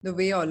the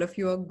way all of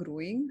you are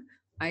growing,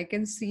 I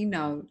can see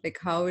now like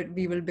how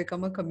we will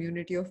become a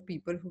community of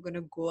people who are going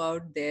to go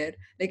out there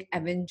like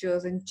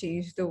Avengers and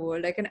change the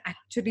world. I can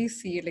actually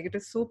see it. Like it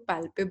is so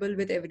palpable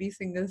with every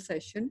single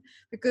session,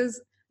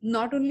 because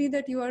not only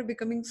that you are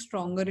becoming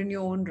stronger in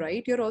your own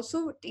right, you're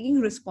also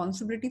taking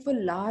responsibility for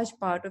large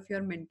part of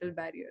your mental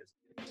barriers.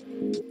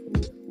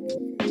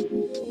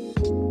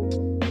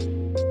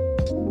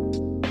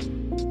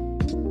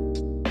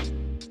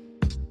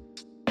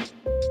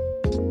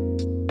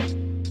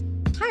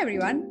 Hi,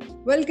 everyone.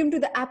 Welcome to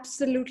the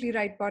Absolutely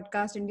Right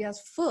podcast,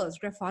 India's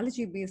first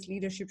graphology based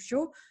leadership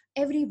show.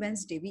 Every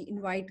Wednesday, we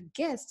invite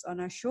guests on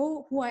our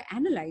show who I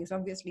analyze.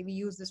 Obviously, we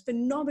use this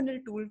phenomenal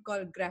tool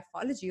called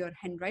graphology or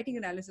handwriting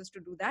analysis to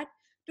do that.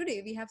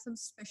 Today, we have some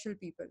special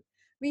people.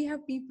 We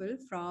have people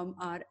from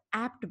our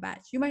APT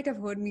batch. You might have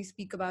heard me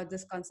speak about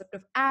this concept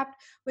of APT,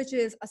 which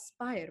is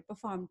Aspire,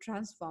 Perform,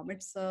 Transform.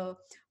 It's a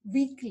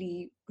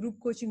weekly group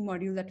coaching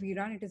module that we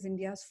run. It is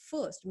India's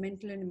first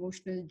mental and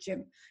emotional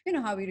gym. You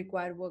know how we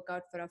require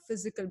workout for our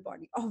physical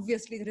body.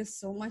 Obviously, there is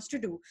so much to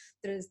do.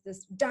 There is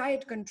this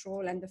diet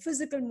control and the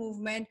physical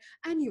movement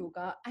and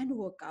yoga and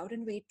workout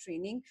and weight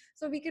training.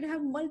 So we can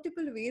have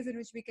multiple ways in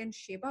which we can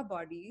shape our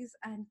bodies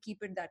and keep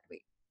it that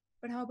way.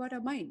 But how about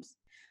our minds?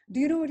 Do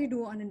you know what you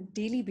do on a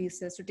daily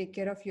basis to take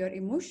care of your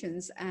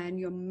emotions and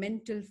your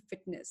mental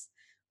fitness?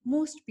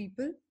 Most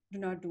people do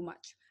not do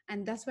much.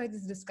 And that's why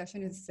this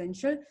discussion is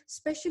essential,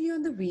 especially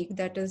on the week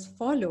that is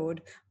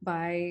followed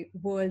by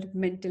World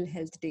Mental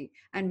Health Day.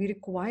 And we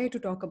require to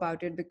talk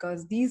about it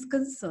because these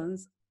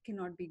concerns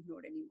cannot be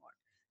ignored anymore.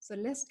 So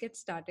let's get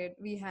started.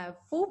 We have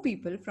four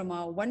people from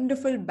our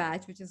wonderful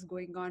batch, which is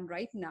going on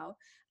right now,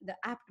 the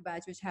APT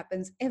batch, which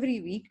happens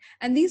every week.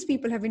 And these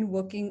people have been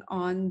working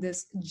on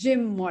this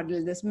gym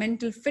model, this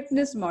mental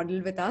fitness model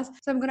with us.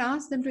 So I'm going to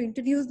ask them to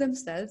introduce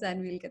themselves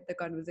and we'll get the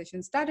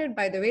conversation started.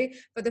 By the way,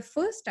 for the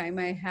first time,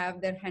 I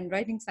have their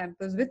handwriting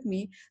samples with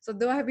me. So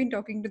though I have been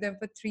talking to them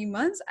for 3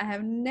 months, I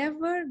have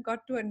never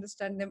got to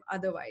understand them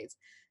otherwise.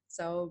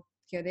 So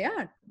here they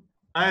are.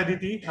 Hi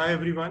Aditi, hi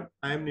everyone.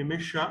 I am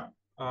Nimish Shah.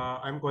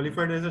 I'm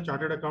qualified as a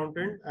chartered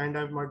accountant and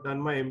I've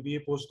done my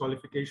MBA post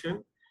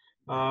qualification.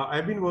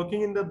 I've been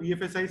working in the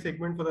BFSI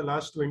segment for the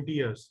last 20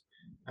 years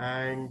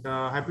and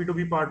happy to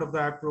be part of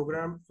the app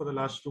program for the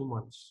last 2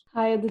 months.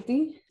 Hi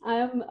Aditi, I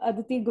am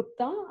Aditi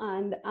Gupta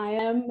and I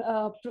am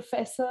a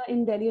professor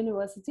in Delhi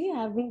University.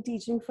 I have been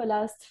teaching for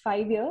last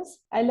 5 years.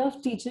 I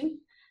love teaching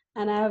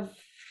and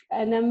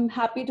I'm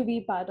happy to be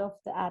part of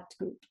the APT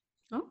group.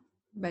 Oh,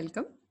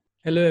 welcome.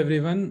 Hello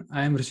everyone,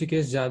 I am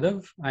Rishikesh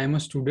Jadhav. I am a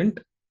student.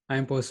 I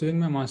am pursuing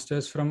my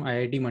master's from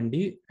IIT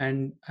Mandi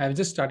and I have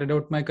just started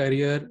out my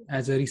career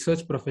as a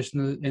research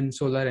professional in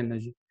solar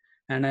energy.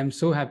 And I'm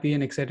so happy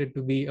and excited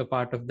to be a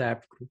part of the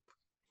APT group.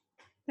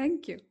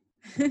 Thank you.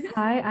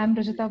 Hi, I'm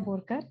Rajita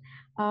Borkar.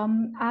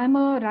 I'm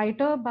a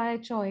writer by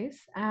choice,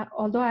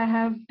 although I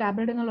have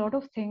dabbled in a lot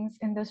of things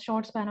in the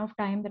short span of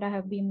time that I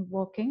have been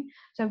working.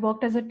 So I've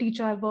worked as a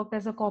teacher, I've worked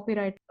as a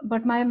copywriter,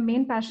 but my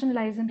main passion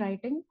lies in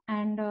writing.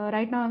 And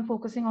right now I'm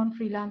focusing on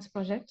freelance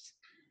projects.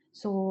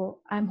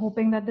 So I'm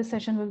hoping that this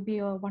session will be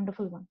a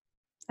wonderful one.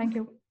 Thank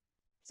you.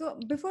 So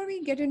before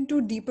we get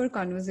into deeper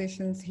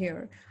conversations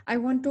here, I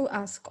want to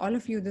ask all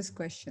of you this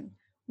question.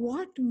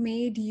 What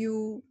made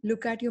you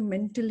look at your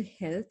mental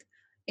health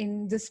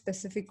in this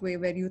specific way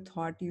where you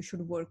thought you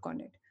should work on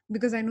it?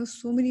 Because I know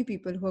so many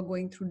people who are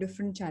going through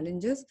different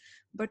challenges,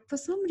 but for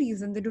some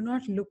reason they do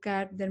not look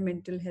at their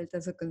mental health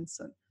as a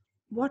concern.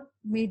 What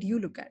made you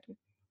look at it?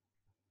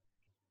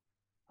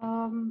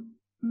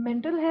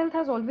 Mental health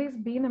has always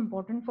been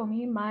important for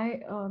me. My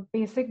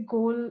basic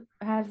goal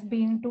has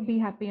been to be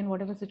happy in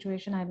whatever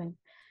situation I'm in,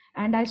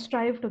 and I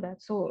strive to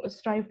that. So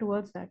strive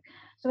towards that.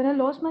 So when I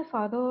lost my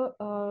father,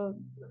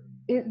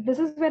 this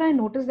is where I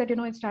noticed that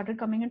it started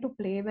coming into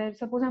play. Where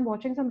suppose I'm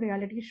watching some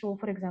reality show,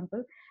 for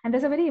example, and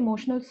there's a very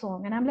emotional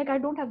song, and I'm like, I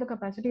don't have the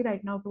capacity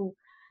right now to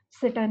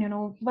sit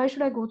and why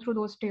should I go through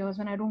those tears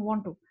when I don't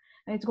want to?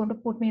 It's going to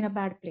put me in a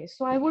bad place.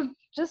 So I would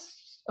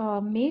just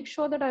make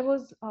sure that I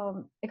was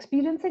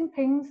experiencing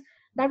things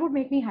that would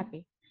make me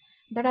happy,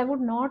 that I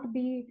would not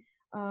be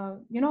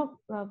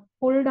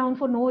pulled down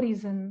for no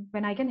reason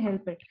when I can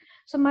help it.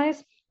 So my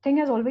thing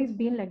has always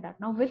been like that.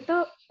 Now with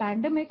the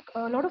pandemic,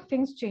 a lot of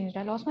things changed.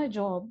 I lost my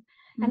job,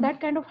 and that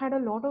kind of had a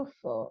lot of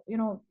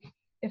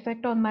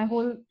effect on my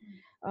whole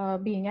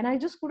being, and I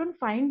just couldn't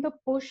find the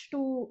push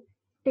to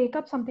take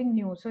up something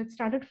new. So it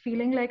started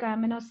feeling like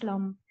I'm in a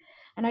slump,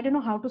 and I don't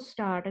know how to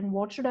start and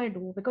what should I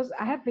do, because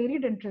I have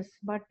varied interests,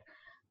 but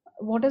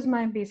what is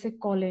my basic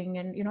calling,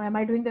 and am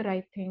I doing the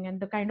right thing, and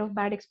the kind of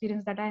bad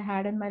experience that I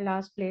had in my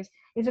last place,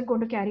 is it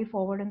going to carry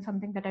forward in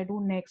something that I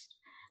do next?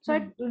 So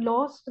I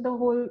lost the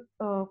whole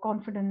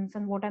confidence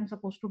in what I'm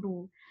supposed to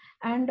do.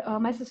 And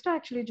my sister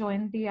actually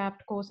joined the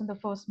APT course in the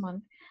first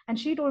month, and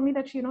she told me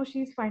that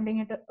she's finding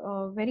it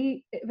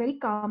very very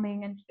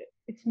calming, and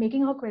it's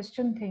making her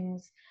question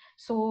things.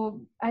 So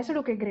I said,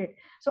 okay, great.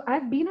 So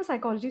I've been a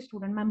psychology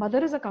student. My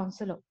mother is a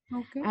counselor.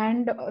 Okay.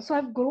 And so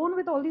I've grown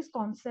with all these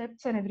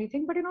concepts and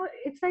everything, but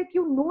it's like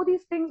you know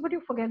these things but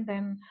you forget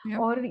them. Yep.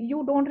 Or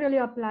you don't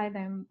really apply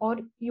them, or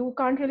you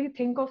can't really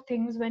think of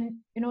things when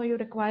you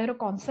require a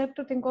concept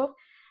to think of,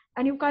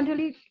 and you can't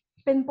really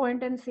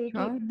pinpoint and say,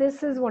 Sure.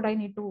 this is what I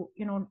need to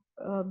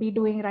be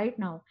doing right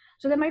now.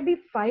 So there might be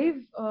 5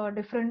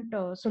 different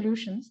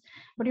solutions,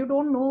 but you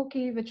don't know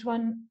which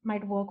one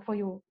might work for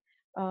you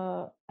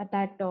at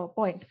that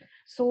point.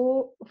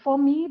 So for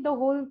me, the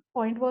whole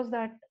point was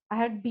that I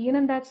had been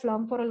in that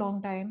slum for a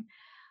long time.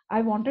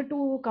 I wanted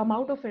to come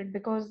out of it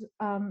because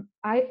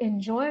I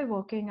enjoy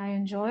working. I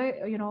enjoy,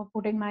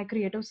 putting my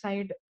creative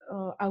side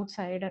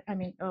outside. I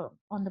mean,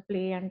 on the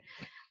play. And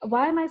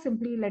why am I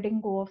simply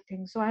letting go of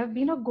things? So I have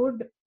been a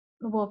good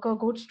worker,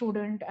 good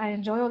student. I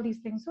enjoy all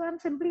these things. So I'm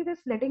simply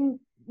just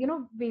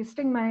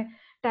wasting my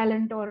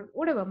talent or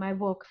whatever, my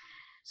work.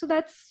 So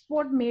that's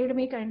what made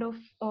me kind of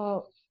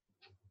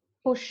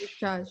push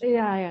Charge.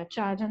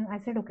 charge. And I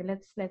said, okay,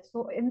 let's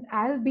so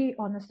I'll be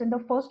honest, in the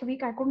first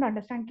week I couldn't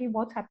understand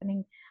what's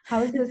happening,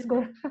 how is this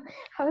going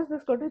how is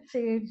this going to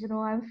change.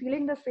 I'm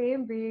feeling the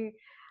same way.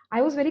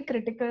 I was very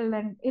critical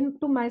and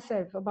into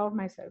myself, about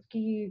myself,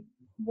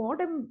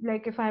 what am,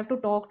 like, if I have to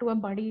talk to a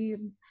buddy,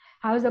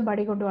 how is the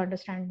buddy going to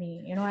understand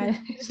me?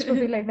 I used to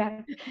be like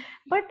that.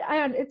 But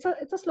it's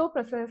a slow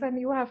process, and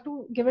you have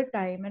to give it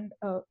time. And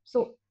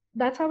so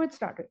that's how it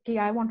started.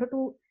 I wanted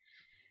to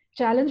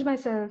challenge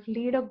myself,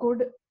 lead a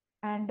good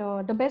and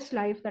the best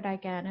life that I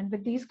can. And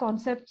with these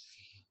concepts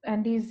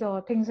and these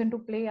things into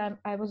play,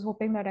 I was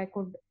hoping that I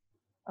could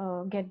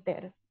get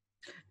there.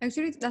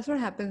 Actually, that's what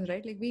happens,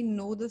 right? Like, we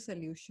know the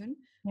solution,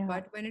 Yeah.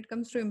 but when it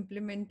comes to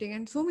implementing,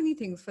 and so many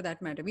things for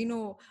that matter, we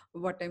know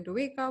what time to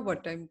wake up,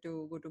 what time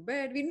to go to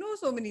bed, we know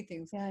so many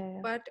things. Yeah.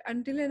 But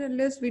until and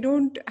unless we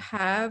don't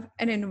have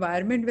an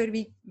environment where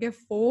we get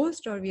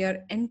forced, or we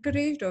are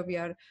encouraged, or we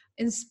are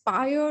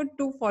inspired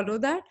to follow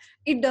that,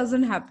 it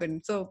doesn't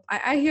happen. So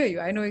I hear you.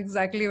 I know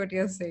exactly what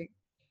you're saying.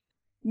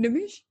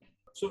 Nimish?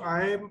 So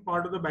I am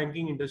part of the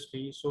banking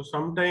industry. So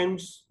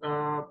sometimes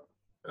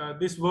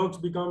this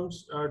work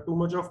becomes too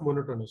much of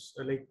monotonous.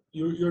 Like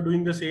you're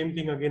doing the same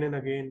thing again and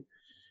again,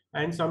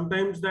 and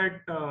sometimes that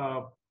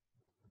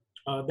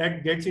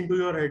gets into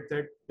your head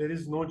that there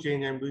is no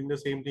change. I'm doing the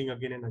same thing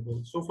again and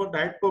again. So for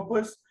that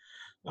purpose,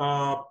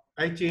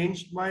 I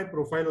changed my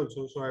profile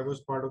also. So I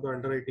was part of the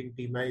underwriting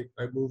team. I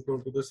moved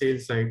on to the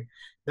sales side.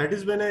 That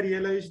is when I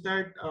realized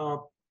that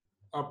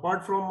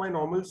apart from my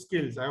normal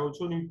skills, I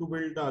also need to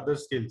build the other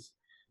skills.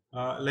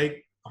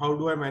 Like, how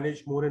do I manage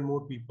more and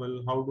more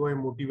people? How do I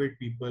motivate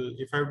people?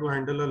 If I have to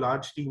handle a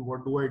large team,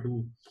 what do I do?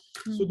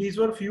 So these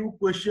were few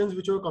questions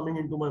which were coming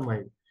into my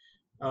mind.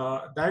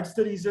 That's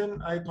the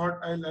reason I thought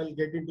I'll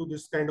get into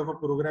this kind of a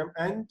program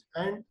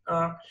and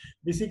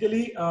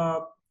basically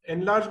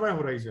enlarge my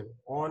horizon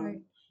on.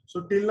 Right.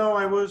 So till now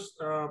I was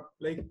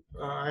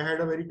I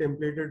had a very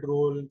templated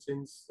role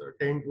since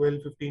 10,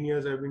 12, 15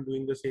 years. I've been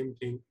doing the same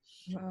thing.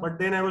 Wow. But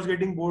then I was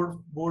getting bored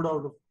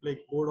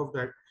of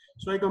that.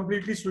 So I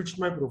completely switched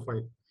my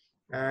profile.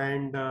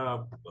 And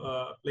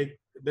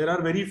there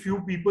are very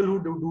few people who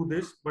do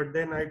this, but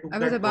then I took I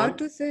was that about call.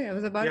 to say,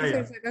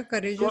 it's like a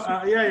courageous.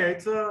 So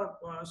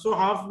it's so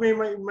halfway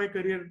in my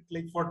career,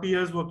 like 40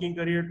 years working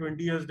career,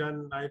 20 years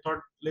done. I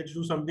thought, let's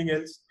do something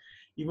else.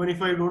 Even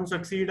if I don't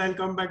succeed, I'll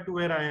come back to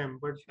where I am.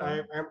 But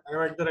Sure.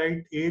 I'm at the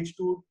right age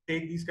to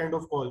take these kind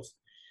of calls.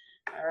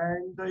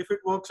 And if it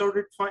works out,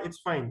 it's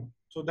fine.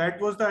 So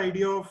that was the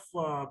idea of.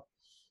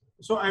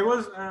 So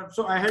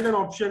I had an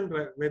option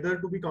whether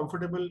to be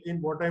comfortable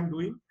in what I'm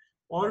doing,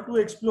 or to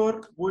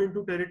explore, go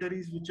into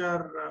territories which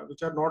are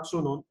not so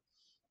known,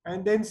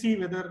 and then see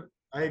whether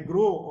I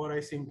grow or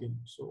I sink in.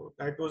 So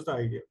that was the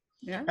idea.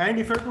 Yeah. And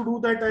if I have to do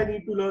that, I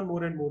need to learn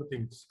more and more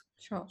things.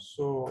 Sure.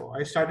 So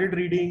I started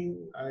reading.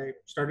 I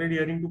started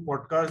hearing to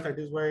podcasts. That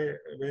is where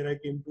I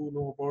came to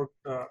know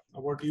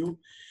about you.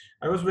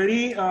 I was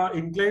very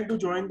inclined to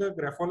join the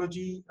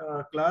graphology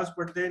class,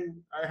 but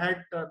then I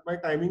had my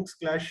timings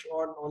clash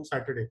on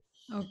Saturday.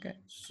 Okay.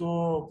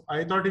 So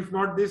I thought, if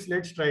not this,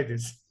 let's try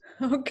this.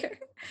 Okay.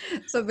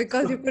 So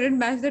because you couldn't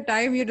match the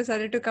time, you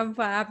decided to come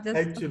for app.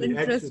 That's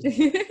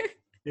interesting.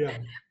 Yeah.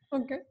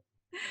 Okay.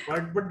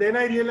 But then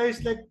I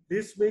realized, like,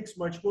 this makes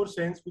much more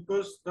sense,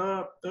 because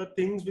the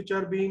things which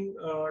are being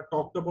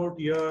talked about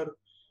here,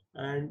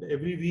 and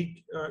every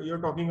week you're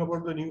talking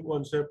about the new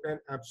concept, and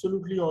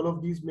absolutely all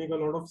of these make a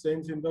lot of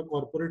sense in the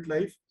corporate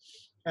life,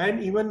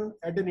 and even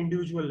at an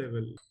individual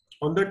level.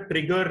 On the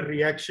trigger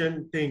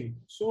reaction thing,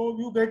 so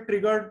you get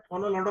triggered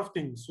on a lot of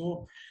things.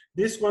 So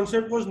this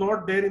concept was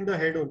not there in the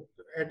head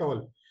at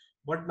all.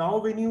 But now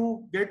when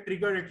you get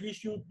triggered, at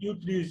least you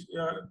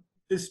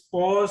this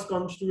pause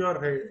comes to your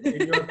head,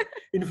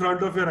 in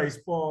front of your eyes.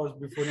 Pause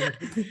before you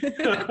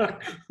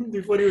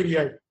before you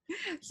react.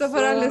 So for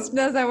our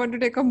listeners, I want to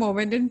take a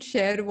moment and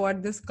share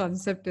what this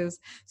concept is.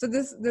 So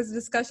this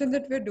discussion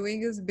that we're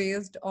doing is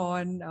based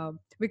on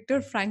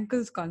Viktor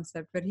Frankl's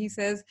concept, where he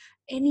says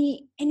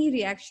any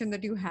reaction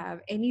that you have,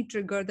 any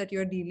trigger that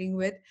you're dealing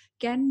with,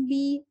 can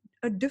be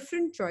a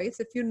different choice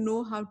if you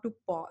know how to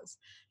pause.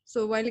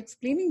 So while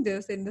explaining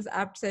this in this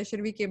apt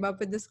session, we came up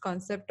with this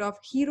concept of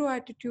hero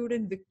attitude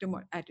and victim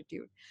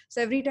attitude.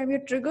 So every time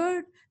you're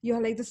triggered,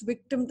 you're like this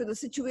victim to the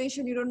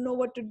situation. You don't know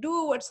what to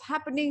do, what's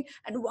happening,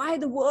 and why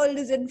the world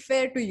is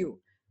unfair to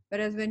you.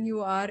 Whereas when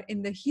you are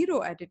in the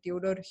hero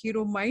attitude or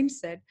hero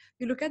mindset,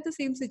 you look at the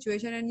same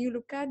situation and you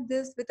look at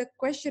this with a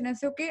question and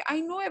say, okay,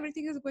 I know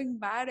everything is going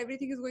bad,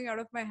 everything is going out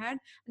of my hand,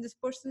 and this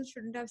person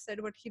shouldn't have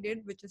said what he did,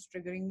 which is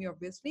triggering me,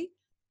 obviously.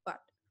 But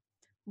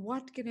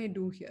what can I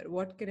do here?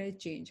 What can I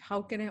change?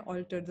 How can I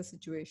alter the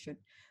situation?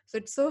 So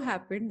it so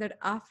happened that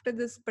after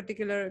this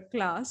particular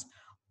class,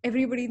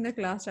 everybody in the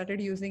class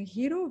started using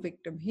hero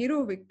victim,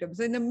 hero victim.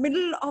 So in the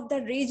middle of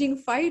that raging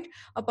fight,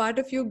 a part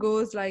of you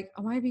goes like,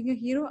 am I being a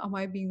hero? Am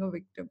I being a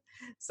victim?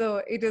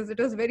 So it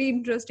was very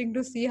interesting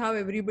to see how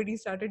everybody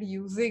started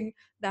using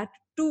that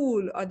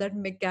tool or that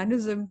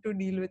mechanism to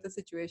deal with the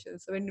situation.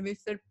 So when we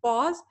said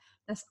pause,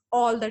 that's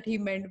all that he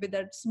meant with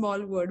that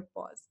small word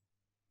pause.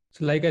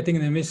 So like I think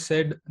Nimish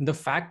said, the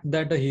fact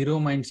that a hero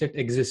mindset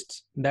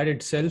exists, that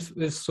itself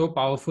is so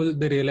powerful.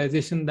 The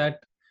realization that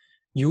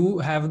you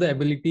have the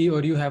ability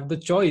or you have the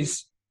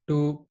choice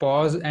to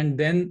pause and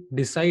then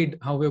decide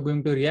how we're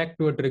going to react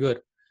to a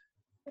trigger.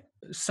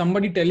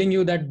 Somebody telling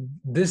you that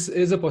this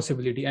is a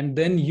possibility, and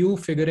then you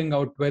figuring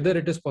out whether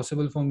it is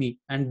possible for me,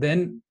 and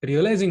then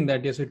realizing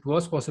that yes, it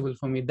was possible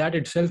for me. That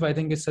itself, I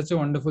think, is such a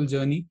wonderful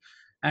journey,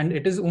 and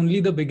it is only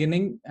the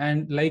beginning.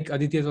 And like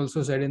Aditya has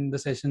also said in the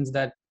sessions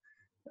that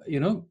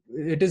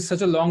it is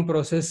such a long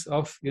process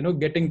of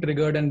getting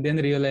triggered and then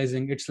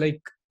realizing. It's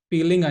like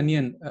peeling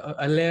onion,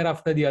 a layer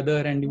after the other,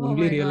 and you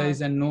only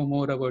realize and know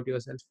more about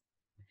yourself.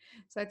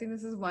 So I think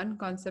this is one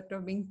concept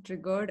of being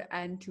triggered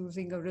and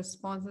choosing a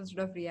response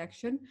instead of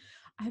reaction.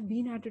 I've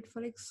been at it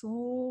for like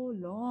so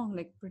long,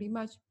 like pretty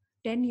much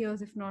 10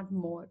 years, if not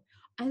more.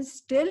 And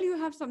still you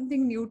have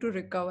something new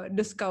to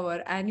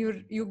discover, and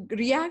you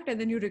react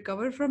and then you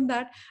recover from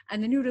that,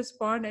 and then you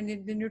respond and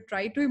then you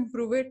try to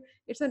improve it.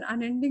 It's an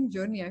unending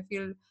journey. I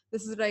feel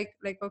this is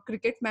like a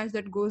cricket match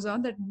that goes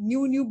on, that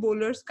new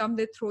bowlers come,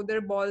 they throw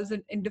their balls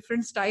in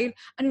different style,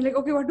 and you're like,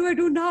 okay, what do I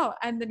do now?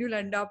 And then you'll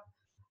end up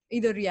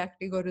either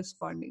reacting or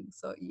responding.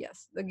 So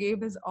yes, the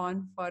game is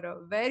on for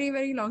a very,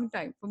 very long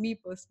time for me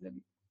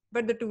personally,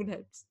 but the tool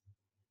helps.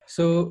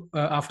 So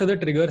after the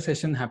trigger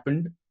session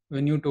happened,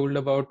 when you told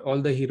about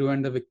all the hero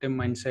and the victim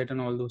mindset and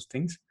all those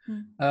things,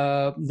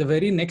 the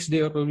very next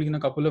day or probably in a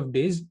couple of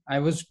days, I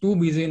was too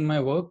busy in my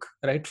work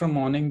right from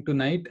morning to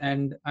night,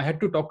 and I had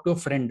to talk to a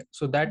friend.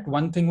 So that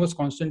one thing was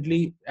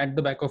constantly at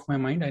the back of my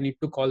mind. I need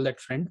to call that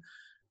friend.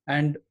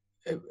 And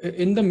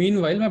in the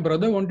meanwhile, my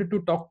brother wanted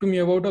to talk to me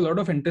about a lot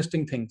of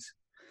interesting things,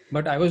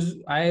 but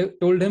I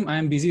told him, I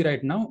am busy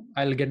right now,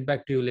 I'll get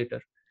back to you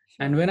later.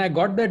 Sure. And when I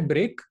got that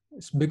break,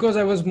 because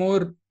I was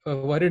more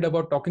worried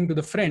about talking to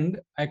the friend,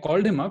 I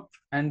called him up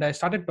and I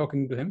started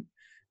talking to him.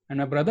 And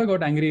my brother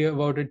got angry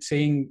about it,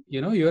 saying,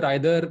 you're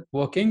either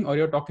working or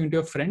you're talking to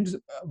your friends.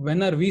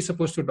 When are we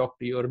supposed to talk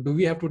to you? Or do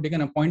we have to take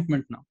an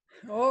appointment now?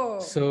 Oh.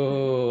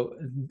 So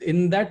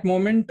in that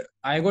moment,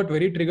 I got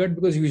very triggered,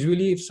 because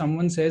usually if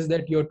someone says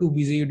that you're too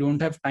busy, you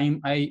don't have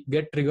time, I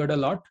get triggered a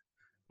lot.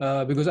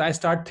 Because I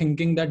start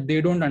thinking that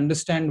they don't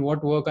understand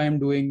what work I am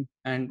doing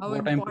and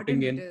what I'm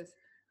putting in.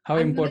 How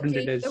important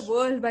it is. The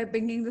world by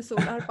bringing the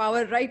solar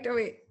power right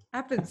away.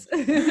 Happens.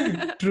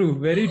 True,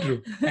 very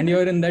true. And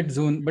you're in that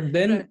zone. But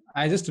then right.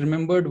 I just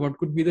remembered what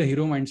could be the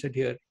hero mindset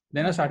here.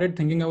 Then I started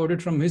thinking about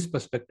it from his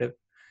perspective,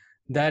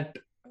 that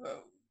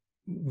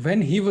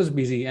when he was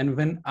busy and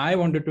when I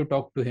wanted to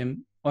talk to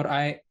him, or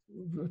I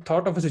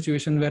thought of a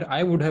situation where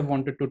I would have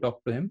wanted to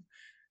talk to him,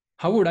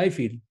 how would I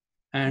feel?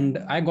 And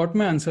I got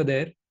my answer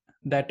there,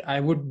 that I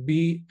would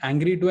be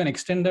angry to an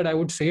extent that I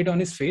would say it on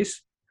his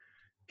face.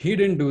 He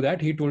didn't do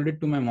that. He told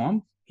it to my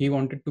mom. He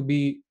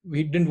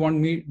didn't want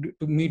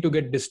me to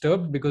get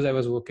disturbed because I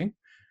was working.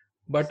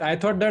 But I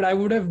thought that I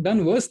would have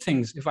done worse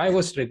things if I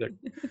was triggered.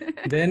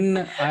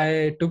 Then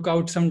I took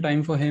out some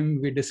time for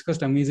him. We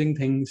discussed amazing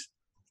things,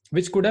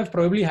 which could have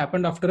probably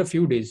happened after a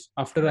few days.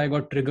 After I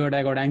got triggered,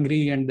 I got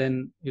angry, and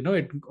then,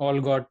 it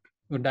all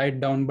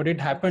died down. But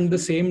it happened the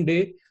same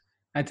day.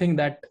 I think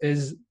that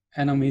is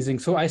an amazing.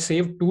 So I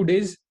saved 2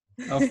 days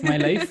of my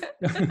life.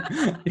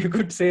 You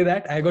could say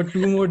that. I got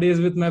 2 more days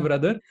with my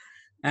brother.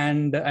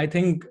 And I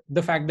think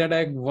the fact that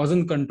I was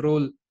in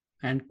control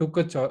and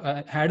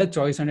had a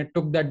choice and I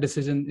took that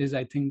decision is,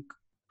 I think,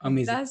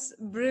 amazing. That's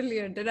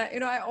brilliant.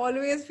 And I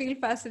always feel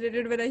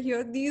fascinated when I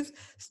hear these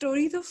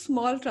stories of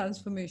small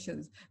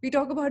transformations. We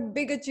talk about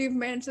big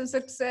achievements and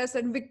success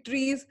and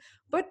victories,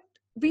 but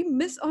we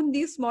miss on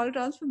these small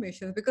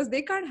transformations because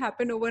they can't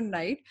happen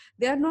overnight.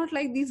 They are not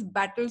like these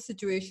battle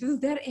situations,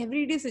 they are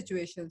everyday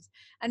situations.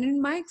 And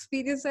in my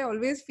experience, I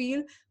always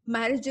feel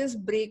marriages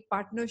break,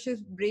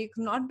 partnerships break,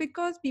 not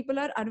because people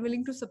are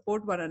unwilling to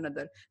support one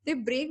another. They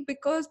break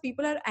because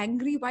people are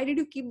angry. Why did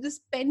you keep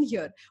this pen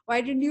here?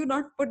 Why did you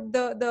not put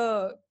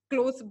the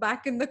clothes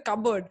back in the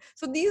cupboard?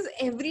 So these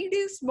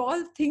everyday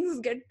small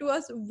things get to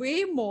us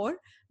way more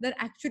than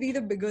actually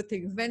the bigger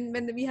things.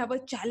 When we have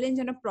a challenge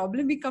and a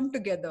problem, we come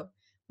together,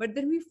 but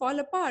then we fall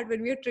apart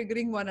when we are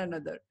triggering one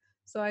another.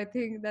 So I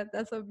think that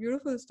that's a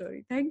beautiful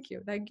story. Thank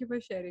you for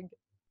sharing it.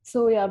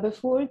 So yeah,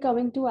 before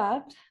coming to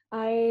APT,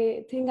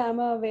 I think I'm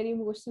a very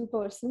emotional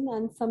person,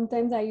 and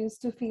sometimes I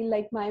used to feel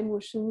like my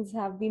emotions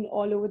have been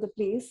all over the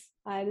place.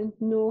 I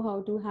didn't know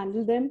how to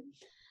handle them,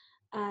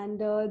 and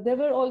there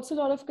were also a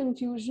lot of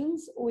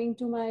confusions owing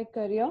to my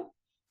career,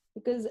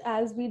 because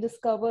as we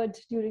discovered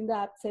during the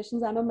APT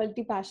sessions, I'm a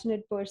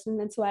multi-passionate person,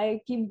 and so I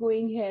keep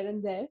going here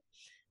and there.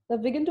 So I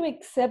began to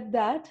accept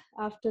that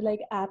after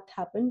like APT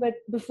happened, but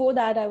before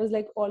that I was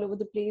like all over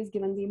the place,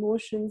 given the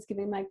emotions,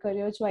 given my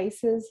career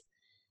choices.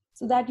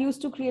 So that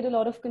used to create a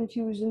lot of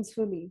confusions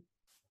for me.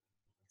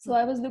 So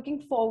I was looking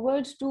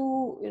forward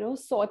to,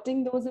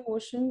 sorting those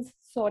emotions,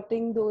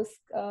 sorting those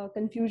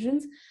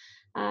confusions,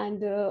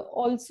 and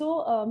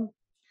also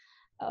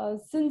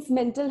since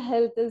mental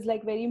health is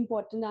like very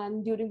important,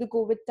 and during the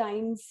COVID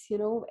times,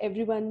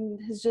 everyone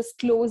has just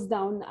closed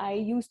down. I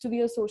used to be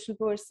a social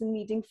person,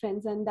 meeting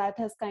friends, and that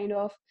has kind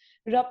of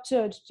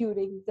ruptured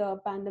during the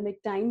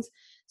pandemic times.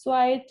 So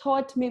I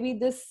thought maybe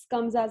this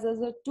comes as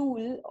a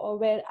tool, or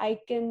where I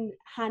can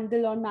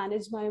handle or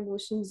manage my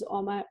emotions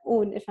on my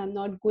own if I'm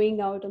not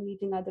going out or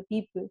meeting other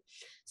people.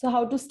 So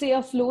how to stay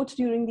afloat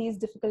during these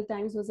difficult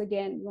times was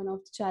again one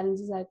of the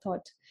challenges I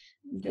thought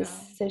this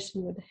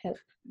session would help.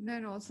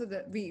 Then also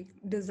that we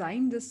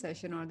designed this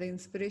session, or the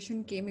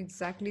inspiration came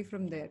exactly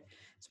from there,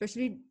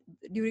 especially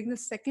during the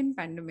second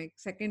pandemic,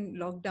 second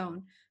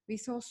lockdown. We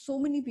saw so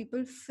many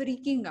people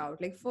freaking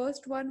out. Like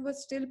first one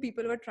was still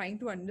people were trying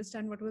to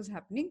understand what was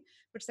happening,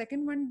 but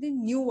second one, they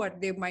knew what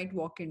they might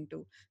walk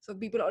into. So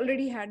people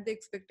already had the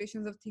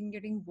expectations of things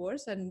getting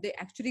worse, and they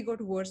actually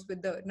got worse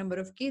with the number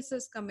of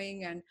cases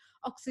coming and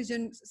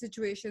oxygen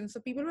situations. So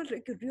people were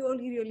like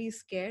really really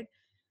scared.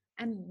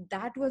 And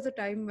that was the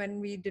time when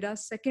we did our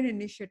second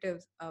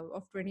initiative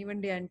of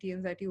 21-day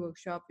anti-anxiety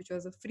workshop, which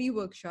was a free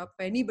workshop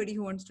for anybody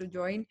who wants to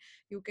join.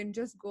 You can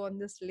just go on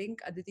this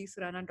link,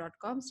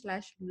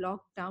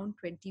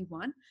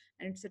 aditisurana.com/lockdown21,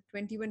 and it's a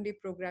 21-day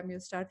program. You'll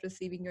start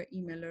receiving your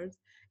emailers.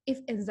 If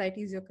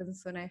anxiety is your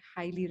concern, I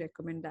highly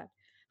recommend that.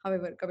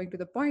 However, coming to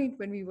the point,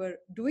 when we were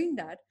doing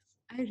that,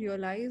 I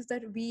realized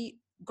that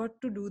we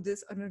got to do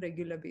this on a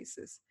regular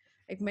basis.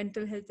 Like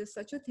mental health is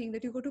such a thing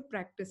that you go to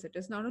practice it.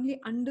 It's not only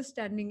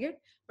understanding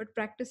it, but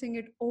practicing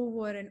it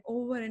over and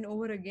over and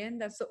over again.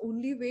 That's the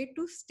only way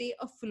to stay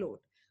afloat.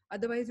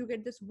 Otherwise you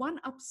get this one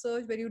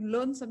upsurge where you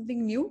learn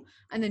something new,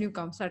 and then you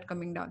start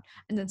coming down,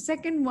 and then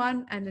second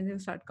one, and then you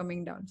start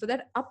coming down. So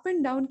that up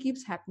and down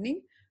keeps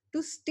happening.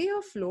 To stay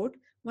afloat,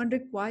 one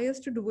requires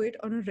to do it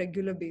on a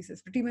regular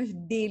basis, pretty much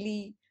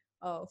daily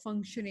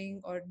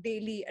functioning or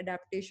daily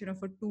adaptation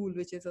of a tool,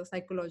 which is a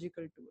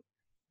psychological tool.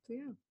 So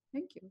yeah,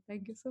 thank you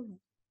so much.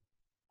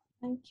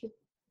 Thank you.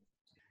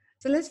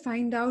 So let's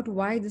find out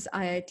why this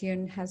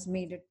IITian has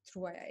made it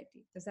through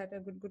IIT. Is that a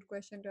good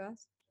question to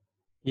ask?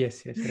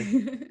 Yes, right.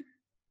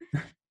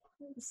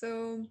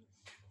 So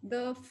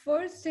the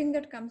first thing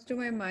that comes to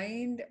my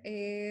mind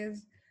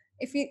is,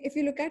 if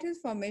you look at his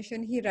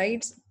formation, he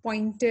writes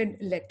pointed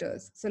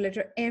letters. So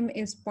letter M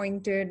is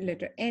pointed,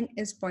 letter N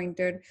is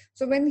pointed.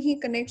 So when he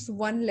connects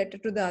one letter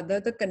to the other,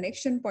 the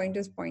connection point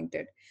is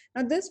pointed.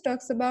 Now this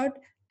talks about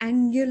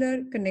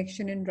angular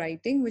connection in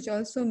writing, which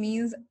also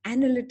means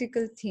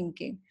analytical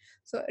thinking.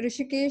 So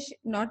Rishikesh,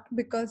 not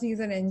because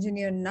he's an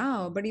engineer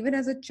now, but even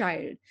as a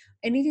child,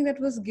 anything that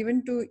was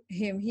given to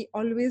him, he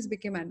always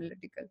became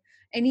analytical.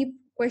 Any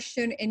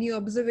question, any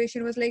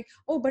observation was like,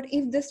 oh, but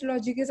if this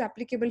logic is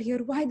applicable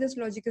here, why this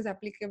logic is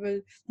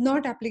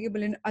not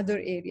applicable in other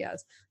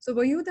areas? So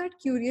were you that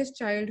curious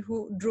child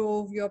who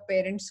drove your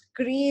parents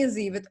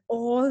crazy with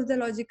all the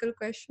logical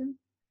questions?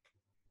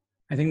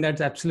 I think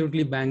that's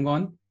absolutely bang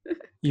on.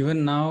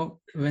 Even now,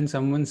 when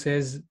someone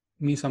says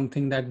me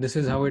something that this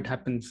is how it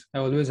happens, I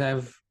always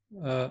have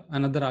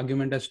another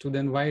argument as to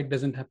then why it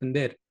doesn't happen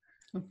there.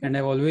 Okay. And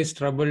I've always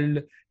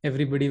troubled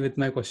everybody with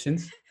my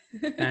questions.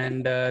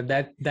 And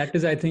that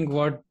is, I think,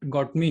 what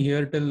got me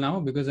here till now,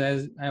 because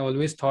as I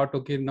always thought,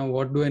 okay, now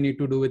what do I need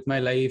to do with my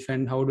life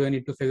and how do I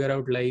need to figure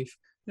out life?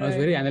 Right. I was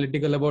very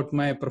analytical about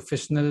my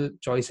professional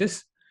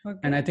choices. Okay.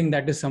 And I think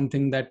that is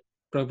something that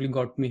probably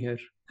got me here.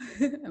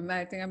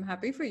 I think I'm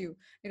happy for you.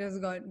 It has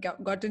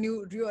gotten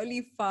you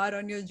really far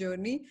on your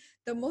journey.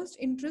 The most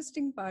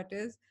interesting part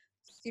is,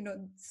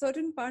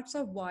 certain parts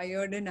are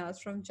wired in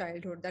us from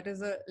childhood. That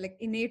is a like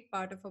innate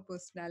part of a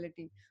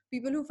personality.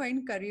 People who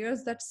find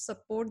careers that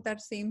support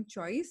that same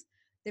choice,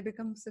 they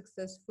become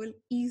successful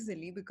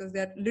easily because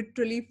they're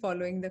literally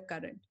following the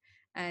current.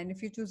 And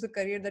if you choose a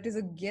career that is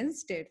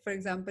against it, for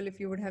example, if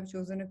you would have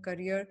chosen a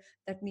career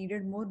that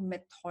needed more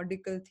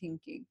methodical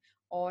thinking,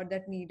 or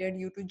that needed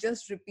you to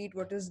just repeat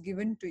what is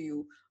given to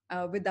you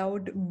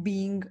without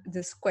being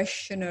this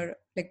questioner,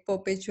 like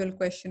perpetual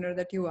questioner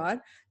that you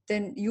are,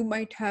 then you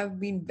might have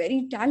been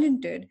very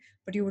talented,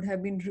 but you would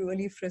have been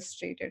really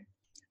frustrated.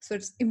 So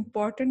it's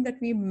important that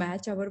we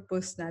match our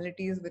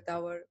personalities with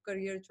our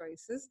career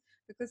choices,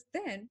 because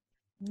then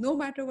no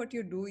matter what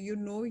you do, you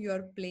know you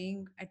are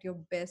playing at your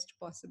best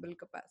possible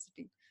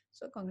capacity.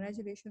 So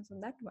congratulations on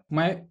that one.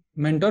 My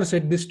mentor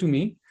said this to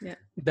me, Yeah.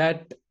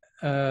 that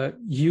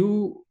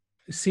you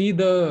see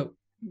the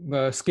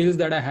skills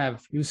that I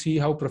have, you see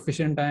how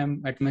proficient I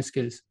am at my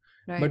skills,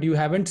 Right. but you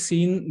haven't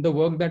seen the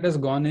work that has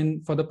gone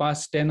in for the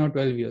past 10 or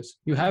 12 years.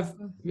 You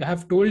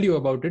have told you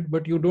about it,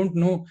 but you don't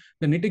know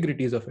the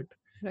nitty-gritties of it.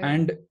 Right.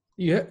 And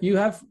you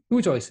have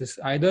two choices: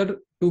 either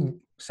to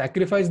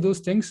sacrifice those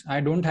things. I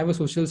don't have a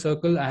social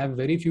circle, I have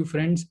very few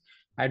friends,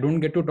 I don't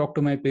get to talk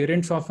to my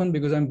parents often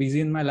because I'm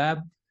busy in my lab,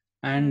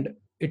 and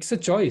it's a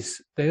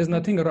choice. There is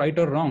nothing right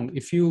or wrong.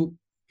 If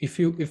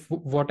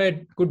what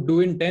I could do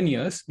in 10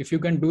 years, if you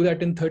can do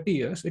that in 30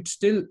 years, it's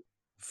still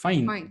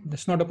fine.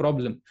 That's not a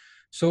problem.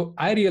 So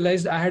I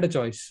realized I had a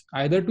choice: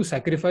 either to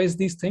sacrifice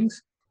these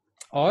things,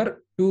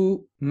 or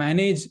to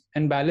manage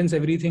and balance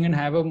everything and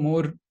have a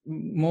more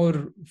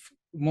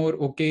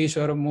okayish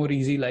or a more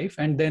easy life,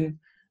 and then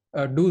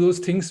do those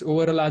things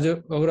over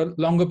a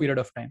longer period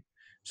of time.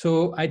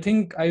 So I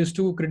think I used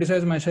to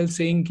criticize myself,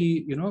 saying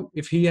ki,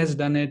 if he has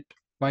done it,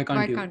 why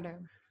can't you? I?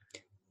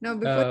 Now,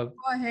 before you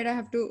go ahead, I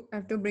have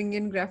to bring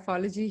in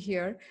graphology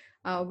here.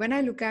 When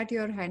I look at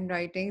your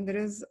handwriting, there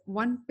is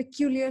one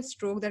peculiar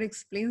stroke that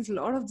explains a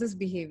lot of this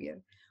behavior.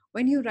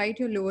 When you write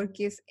your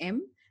lowercase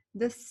m,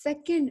 the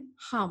second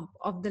hump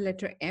of the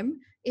letter M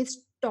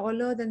is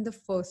taller than the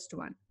first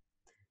one.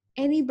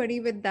 Anybody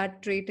with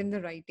that trait in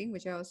the writing,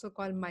 which I also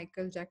call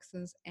Michael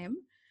Jackson's M,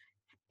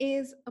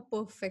 is a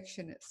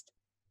perfectionist.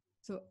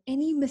 So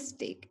any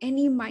mistake,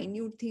 any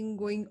minute thing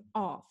going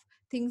off,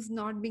 things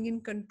not being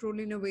in control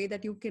in a way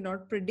that you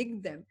cannot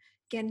predict them,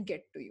 can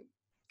get to you,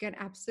 can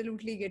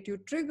absolutely get you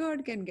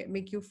triggered, can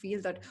make you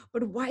feel that,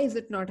 but why is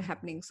it not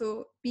happening?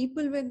 So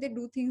people, when they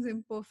do things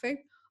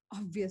imperfect,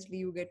 obviously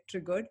you get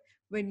triggered.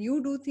 When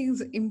you do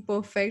things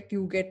imperfect,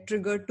 you get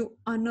triggered to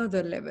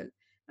another level.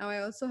 Now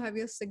I also have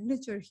your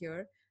signature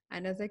here,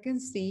 and as I can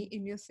see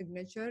in your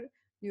signature,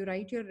 you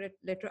write your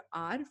letter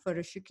R for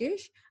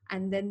Rishikesh,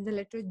 and then the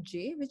letter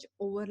J, which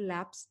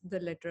overlaps the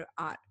letter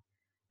R.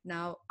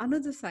 Now,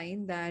 another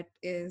sign that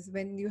is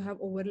when you have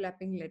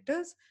overlapping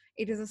letters,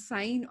 it is a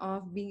sign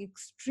of being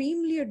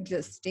extremely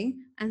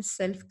adjusting and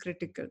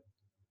self-critical.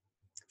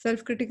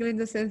 Self-critical in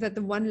the sense that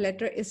the one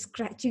letter is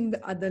scratching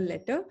the other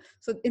letter.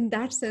 So in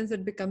that sense,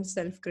 it becomes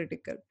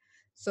self-critical.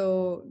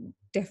 So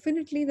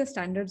definitely the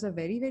standards are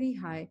very, very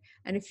high.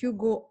 And if you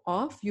go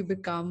off, you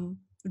become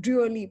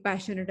really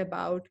passionate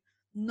about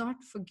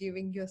not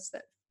forgiving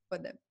yourself for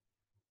them.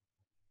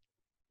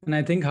 And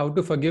I think how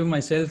to forgive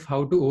myself,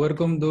 how to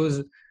overcome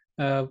those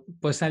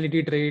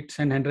personality traits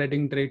and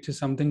handwriting traits is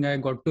something I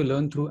got to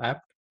learn through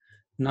APT.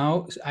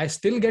 Now I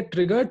still get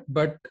triggered,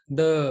 but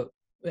the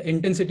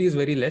intensity is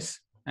very less.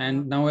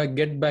 And now I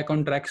get back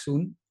on track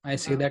soon. I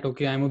say that,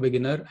 okay, I'm a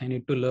beginner, I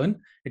need to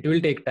learn. It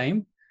will take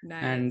time.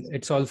 Nice. And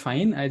it's all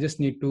fine. I just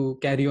need to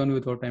carry on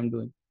with what I'm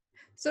doing.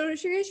 So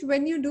Rishikesh,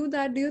 when you do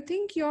that, do you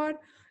think your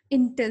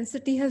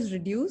intensity has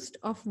reduced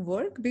of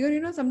work?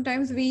 Because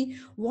sometimes we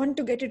want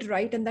to get it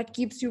right and that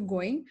keeps you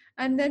going,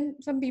 and then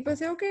some people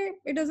say, okay,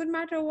 it doesn't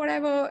matter,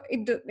 whatever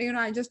it,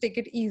 I just take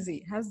it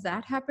easy. Has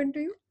that happened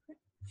to you?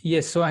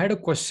 Yes. So I had a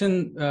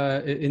question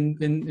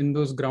in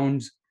those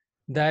grounds,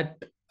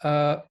 that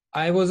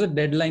I was a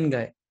deadline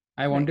guy.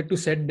 I wanted to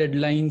set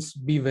deadlines,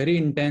 be very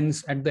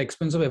intense at the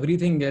expense of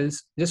everything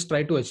else, just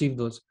try to achieve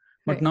those.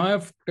 But now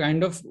I've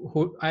kind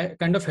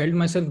of held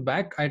myself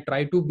back. I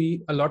try to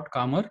be a lot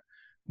calmer,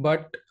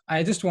 but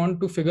I just want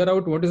to figure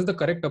out what is the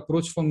correct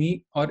approach for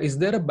me, or is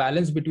there a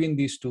balance between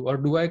these two, or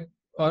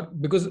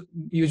because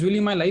usually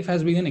my life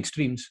has been in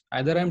extremes.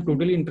 Either I'm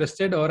totally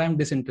interested or I'm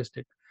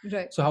disinterested.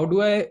 Right. So how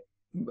do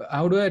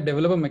I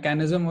develop a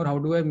mechanism, or how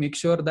do I make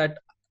sure that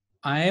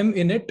I am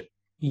in it,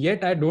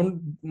 yet I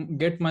don't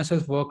get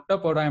myself worked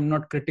up, or I am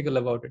not critical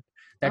about it?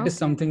 That is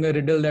something, a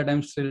riddle that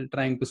I'm still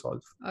trying to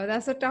solve.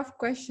 That's a tough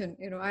question.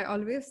 I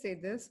always say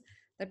this,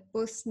 that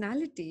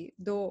personality,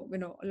 though,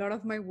 a lot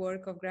of my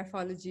work of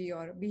graphology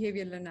or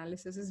behavioral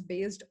analysis is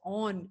based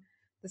on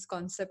this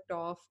concept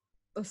of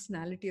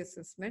personality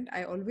assessment.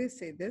 I always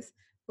say this: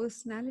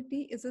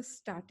 personality is a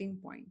starting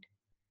point.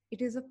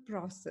 It is a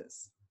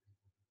process.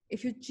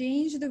 If you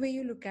change the way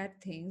you look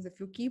at things, if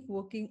you keep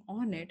working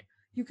on it,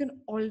 you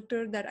can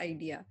alter that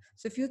idea.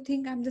 So if you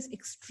think I'm this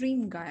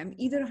extreme guy, I'm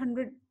either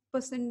 100%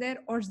 there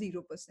or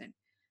 0%.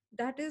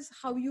 That is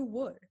how you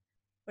were.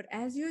 But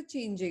as you're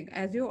changing,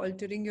 as you're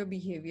altering your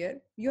behavior,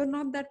 you're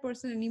not that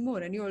person anymore,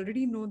 and you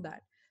already know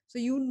that. So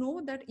you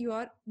know that you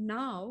are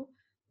now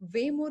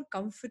way more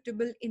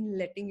comfortable in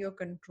letting your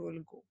control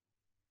go.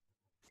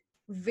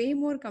 way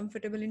more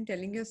comfortable in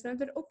telling yourself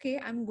that, okay,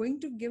 I'm going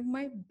to give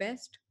my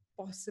best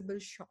possible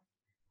shot.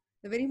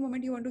 The very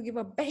moment you want to give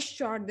a best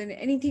shot, then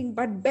anything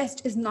but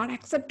best is not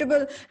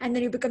acceptable. And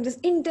then you become this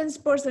intense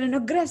person, an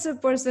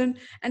aggressive person.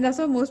 And that's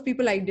how most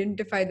people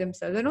identify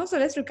themselves. And also,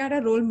 let's look at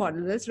our role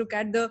model. Let's look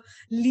at the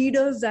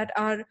leaders that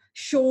are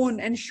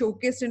shown and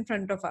showcased in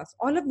front of us.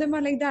 All of them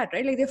are like that,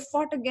 right? Like they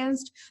fought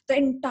against the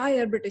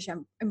entire British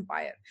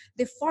Empire.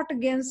 They fought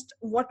against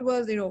what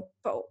was,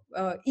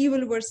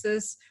 evil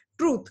versus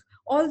truth.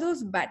 All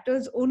those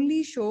battles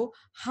only show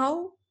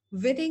how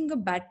winning a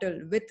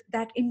battle with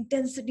that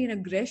intensity and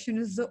aggression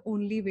is the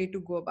only way to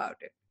go about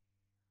it.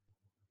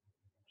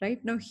 Right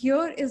now,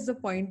 here is the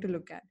point to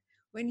look at.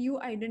 When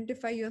you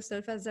identify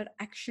yourself as that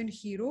action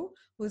hero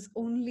who's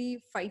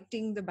only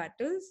fighting the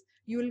battles,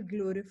 you will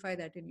glorify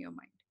that in your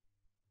mind.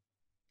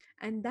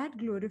 And that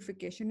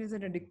glorification is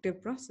an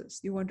addictive process.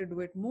 You want to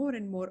do it more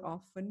and more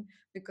often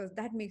because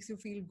that makes you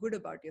feel good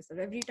about yourself.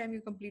 Every time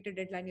you complete a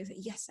deadline, you say,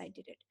 yes, I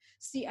did it.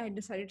 See, I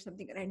decided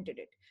something and I did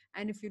it.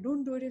 And if you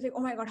don't do it, you say, oh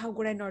my God, how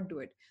could I not do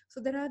it?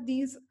 So there are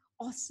these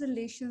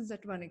oscillations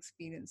that one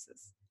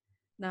experiences.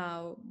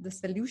 Now, the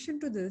solution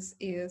to this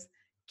is,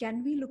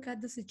 can we look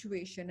at the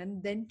situation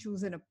and then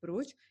choose an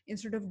approach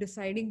instead of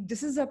deciding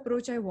this is the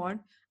approach I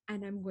want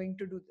and I'm going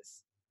to do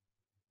this?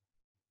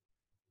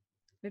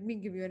 Let me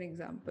give you an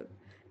example.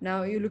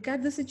 Now you look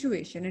at the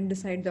situation and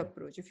decide the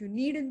approach. If you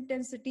need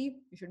intensity,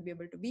 you should be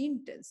able to be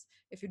intense.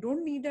 If you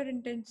don't need that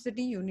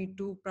intensity, you need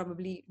to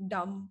probably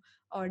dim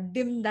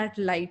that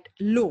light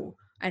low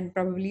and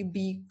probably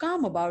be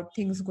calm about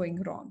things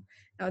going wrong.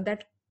 Now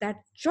that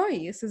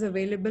choice is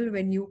available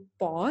when you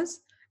pause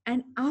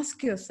and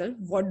ask yourself,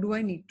 what do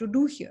I need to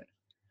do here?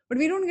 But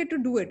we don't get to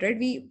do it, right?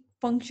 We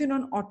function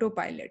on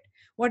autopilot.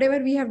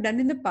 Whatever we have done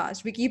in the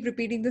past, we keep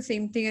repeating the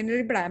same thing,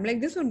 and but I'm like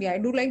this only, I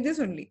do like this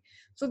only.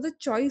 So the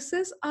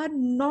choices are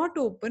not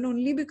open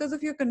only because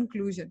of your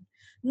conclusion,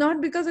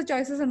 not because the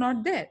choices are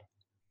not there.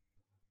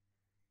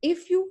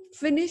 If you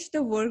finish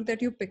the work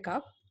that you pick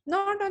up,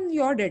 not on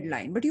your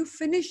deadline, but you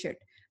finish it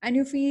and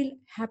you feel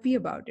happy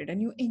about it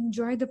and you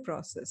enjoy the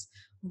process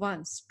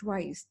once,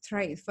 twice,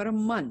 thrice for a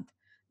month,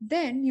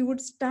 then you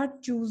would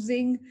start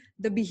choosing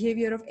the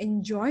behavior of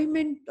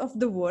enjoyment of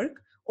the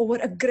work over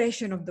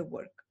aggression of the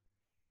work.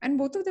 And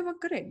both of them are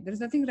correct. There's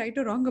nothing right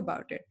or wrong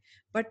about it,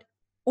 but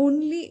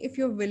only if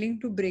you're willing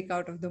to break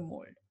out of the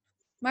mold.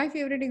 My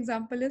favorite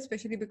example is,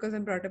 especially because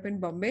I'm brought up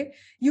in Bombay,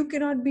 you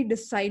cannot be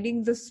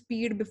deciding the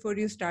speed before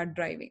you start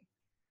driving.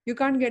 You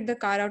can't get the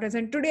car out and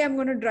say, today I'm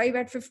going to drive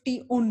at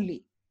 50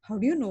 only. How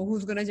do you know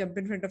who's going to jump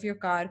in front of your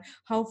car,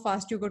 how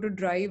fast you go to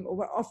drive,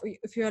 or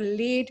if you're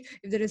late,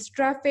 if there is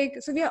traffic?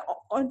 So we are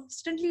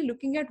constantly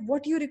looking at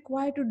what you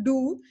require to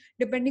do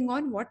depending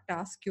on what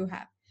task you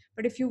have.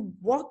 But if you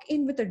walk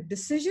in with a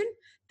decision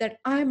that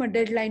I'm a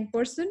deadline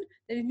person,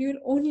 then you'll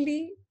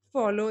only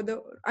follow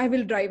the I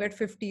will drive at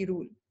 50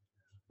 rule,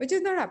 which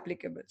is not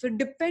applicable. So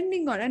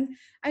depending on, and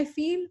I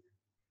feel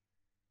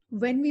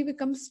when we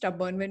become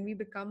stubborn, when we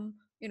become,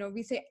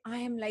 we say, I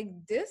am like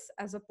this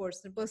as a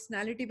person,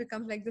 personality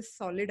becomes like this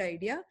solid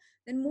idea,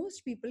 then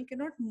most people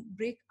cannot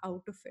break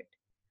out of it.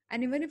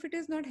 And even if it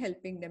is not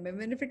helping them,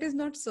 even if it is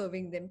not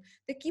serving them,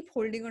 they keep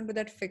holding on to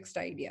that fixed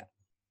idea.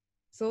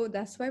 So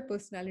that's why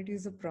personality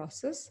is a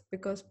process,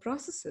 because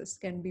processes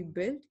can be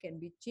built, can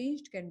be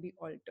changed, can be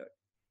altered.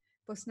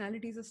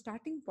 Personality is a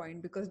starting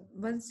point, because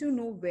once you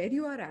know where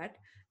you are at,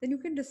 then you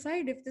can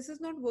decide, if this is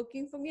not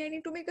working for me, I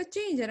need to make a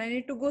change and I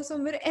need to go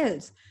somewhere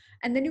else.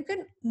 And then you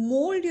can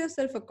mold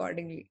yourself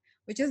accordingly,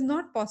 which is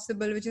not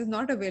possible, which is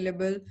not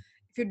available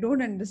if you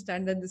don't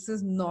understand that this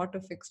is not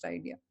a fixed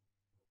idea.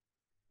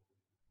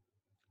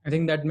 I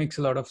think that makes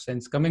a lot of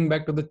sense. Coming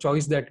back to the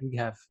choice that we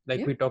have,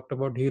 like we talked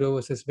about hero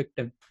versus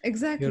victim.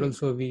 Exactly. Here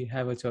also we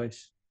have a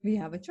choice. We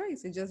have a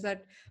choice. It's just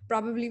that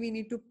probably we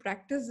need to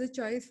practice the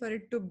choice for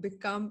it to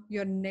become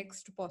your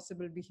next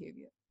possible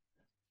behavior.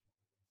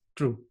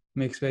 True.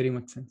 Makes very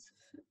much sense.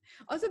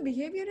 Also,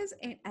 behavior is,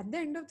 at the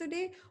end of the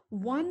day,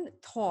 one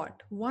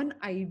thought, one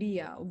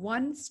idea,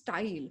 one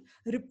style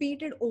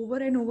repeated over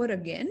and over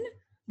again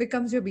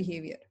becomes your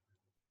behavior.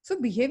 So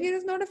behavior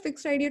is not a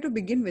fixed idea to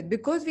begin with.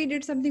 Because we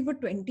did something for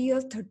 20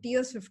 years, 30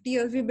 years, 50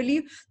 years, we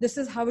believe this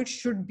is how it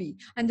should be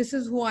and this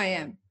is who I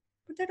am.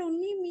 But that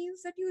only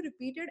means that you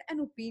repeated an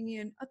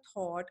opinion, a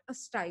thought, a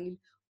style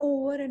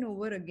over and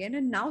over again,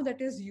 and now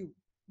that is you.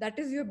 That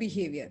is your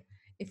behavior.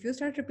 If you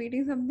start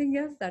repeating something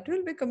else, that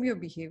will become your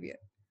behavior.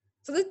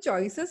 So the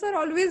choices are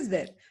always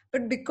there.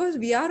 But because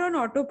we are on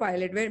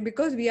autopilot,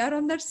 because we are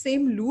on that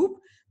same loop,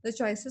 the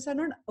choices are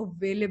not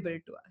available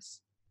to us.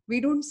 We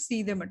don't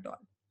see them at all.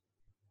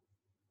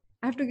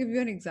 I have to give you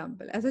an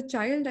example. As a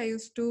child, I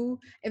used to,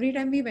 every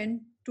time we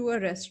went to a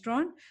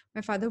restaurant,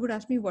 my father would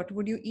ask me, what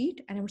would you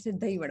eat? And I would say,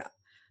 dahi vada.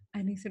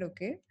 And he said,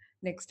 okay,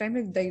 next time,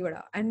 like dahi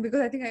vada. And because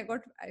I think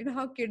you know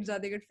how kids are,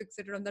 they get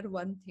fixated on that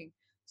one thing.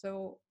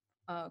 So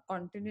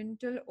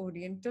continental,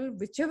 oriental,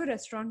 whichever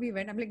restaurant we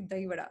went, I'm like,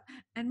 dahi vada.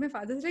 And my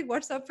father's like,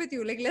 what's up with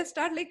you? Like, let's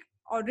start like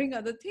ordering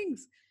other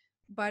things.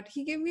 But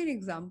he gave me an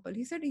example.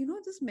 He said,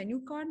 this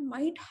menu card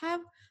might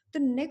have the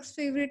next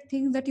favorite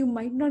thing that you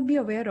might not be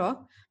aware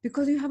of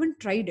because you haven't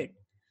tried it.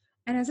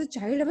 And as a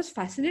child, I was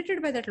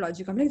fascinated by that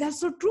logic. I'm like, that's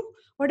so true.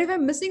 What if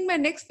I'm missing my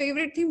next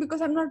favorite thing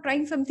because I'm not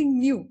trying something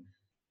new?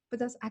 But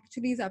that's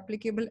actually is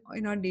applicable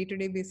in our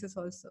day-to-day basis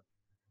also,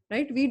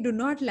 right? We do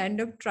not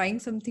land up trying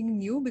something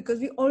new because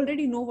we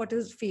already know what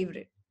is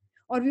favorite,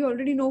 or we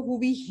already know who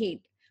we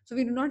hate. So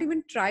we do not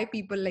even try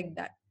people like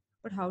that.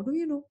 But how do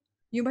you know?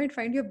 You might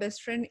find your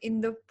best friend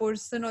in the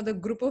person or the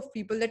group of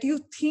people that you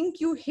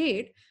think you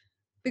hate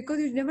because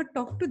you never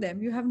talk to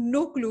them. You have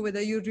no clue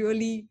whether you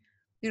really,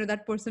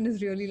 that person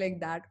is really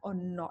like that or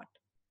not.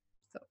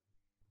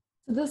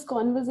 So So this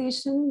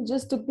conversation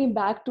just took me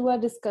back to our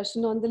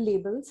discussion on the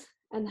labels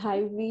and how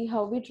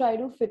we try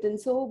to fit in.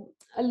 So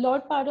a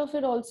lot part of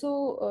it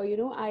also,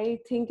 I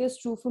think is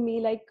true for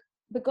me. Like,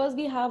 because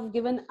we have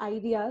given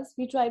ideas,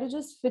 we try to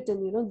just fit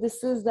in.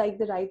 This is like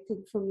the right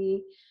thing for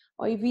me,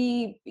 or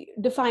we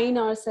define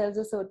ourselves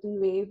a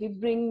certain way. We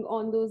bring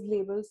on those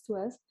labels to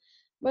us.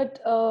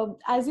 But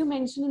as you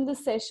mentioned in the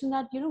session,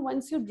 that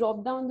once you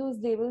drop down those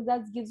labels,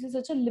 that gives you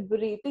such a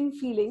liberating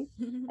feeling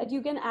that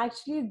you can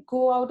actually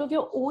go out of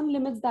your own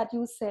limits that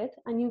you set,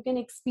 and you can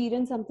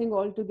experience something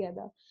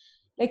altogether.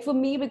 Like for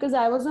me, because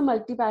I was a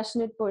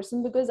multi-passionate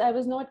person, because I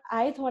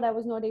thought I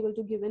was not able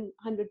to give in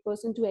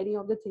 100% to any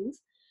of the things,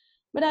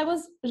 but I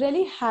was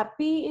really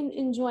happy in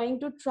enjoying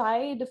to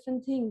try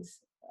different things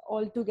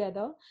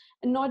altogether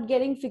and not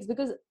getting fixed,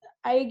 because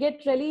I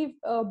get really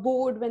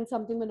bored when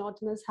something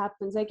monotonous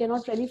happens. I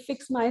cannot really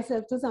fix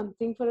myself to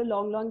something for a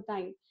long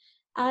time,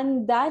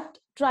 and that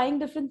trying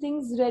different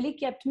things really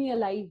kept me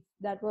alive.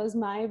 That was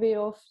my way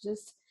of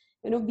just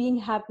being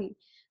happy.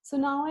 So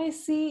now I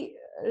see,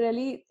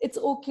 really, it's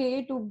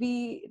okay to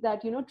be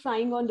that,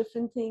 trying on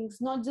different things,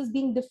 not just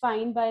being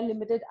defined by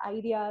limited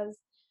ideas.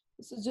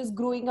 So just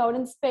growing out,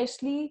 and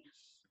especially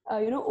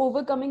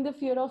overcoming the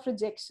fear of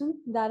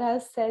rejection, that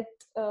has set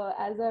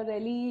as a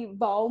really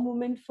wow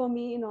moment for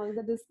me in all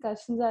the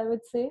discussions, I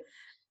would say.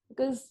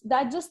 Because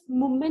that just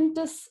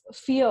momentous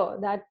fear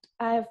that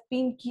I have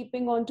been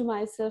keeping on to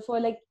myself for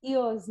like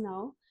years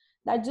now,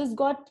 that just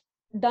got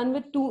done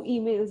with 2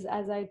 emails,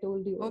 as I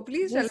told you. oh,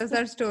 please tell Just us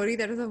that story.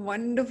 That is a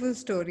wonderful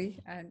story,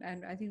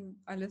 and I think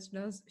our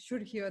listeners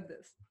should hear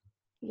this.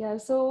 Yeah,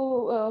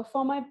 so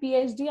for my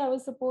PhD, I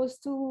was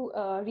supposed to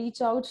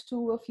reach out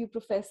to a few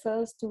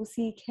professors to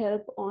seek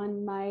help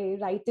on my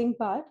writing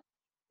part.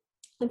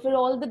 And for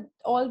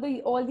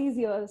all these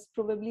years,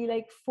 probably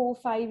like 4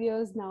 5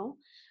 years now,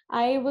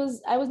 I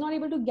was not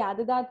able to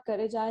gather that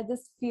courage. I had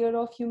this fear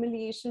of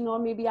humiliation, or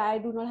maybe I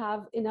do not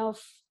have enough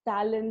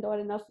talent or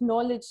enough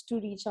knowledge to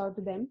reach out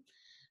to them.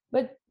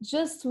 But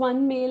just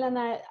one mail,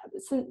 and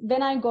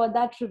when I got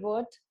that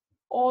revert,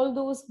 all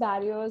those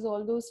barriers,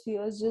 all those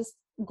fears just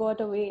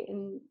got away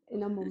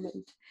in a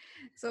moment.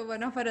 So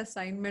one of our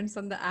assignments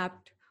on the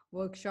apt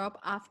workshop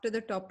after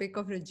the topic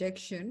of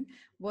rejection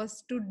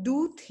was to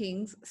do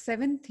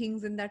 7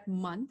 things in that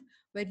month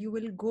where you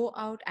will go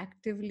out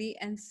actively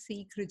and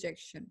seek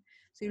rejection.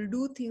 So you'll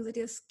do things that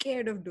you're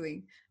scared of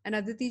doing. And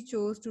Aditi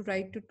chose to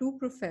write to 2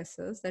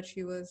 professors that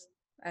she was,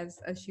 as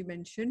she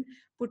mentioned,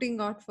 putting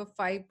off for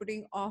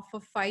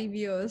 5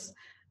 years.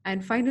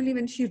 And finally,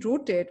 when she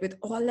wrote it with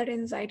all that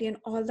anxiety and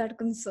all that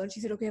concern, she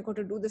said, okay, I got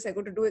to do this, I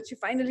got to do it. She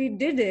finally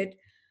did it.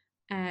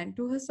 And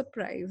to her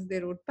surprise, they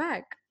wrote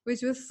back,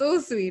 which was so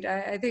sweet.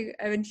 I think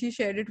when she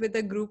shared it with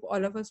the group,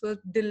 all of us were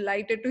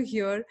delighted to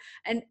hear,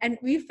 and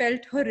we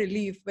felt her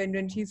relief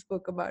when she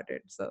spoke about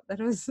it. So that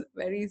was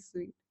very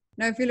sweet.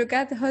 Now, if you look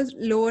at her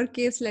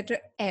lowercase letter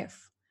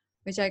f,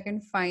 which I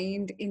can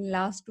find in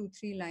last 2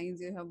 3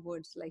 lines, you have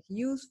words like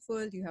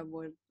useful, you have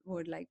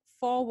word like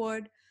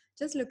forward.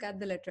 Just look at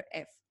the letter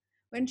f.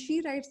 When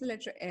she writes the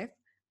letter f,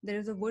 there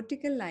is a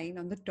vertical line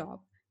on the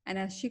top, and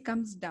as she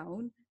comes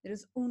down, there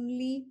is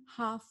only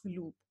half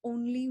loop,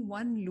 only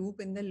one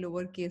loop in the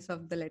lowercase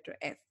of the letter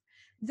f.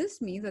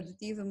 This means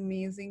Aditi is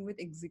amazing with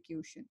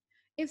execution.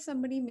 If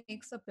somebody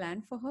makes a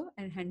plan for her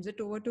and hands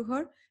it over to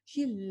her,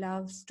 she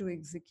loves to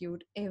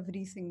execute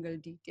every single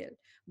detail.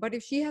 But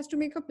if she has to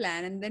make a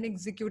plan and then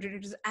execute it,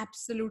 it is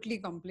absolutely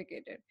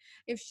complicated.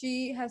 If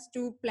she has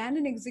to plan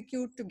and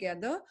execute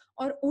together,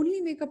 or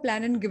only make a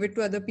plan and give it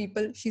to other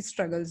people, she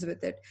struggles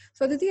with it.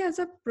 So Aditi, as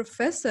a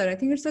professor, I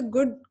think it's a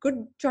good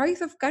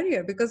choice of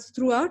career, because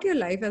throughout your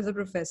life as a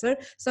professor,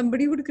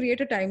 somebody would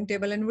create a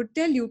timetable and would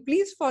tell you,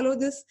 please follow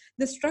this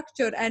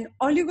structure, and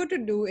all you got to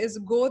do is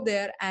go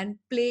there and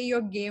play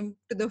your game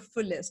to the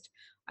fullest.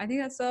 I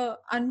think that's a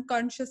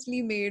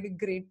unconsciously made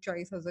great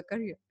choice as a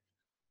career.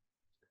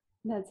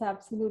 That's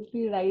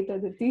absolutely right,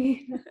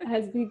 Aditi,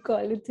 as we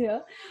call it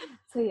here.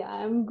 So yeah,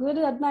 I'm good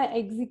at my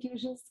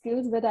execution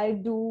skills, but I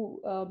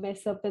do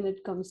mess up when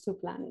it comes to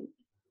planning.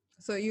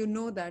 So you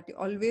know that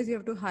always you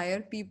have to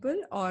hire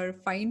people or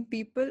find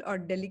people or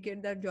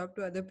delegate that job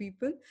to other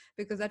people,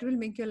 because that will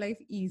make your life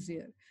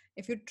easier.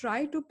 If you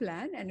try to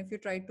plan and if you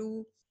try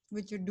to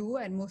which you do,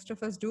 and most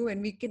of us do,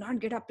 and we cannot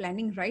get our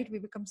planning right, we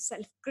become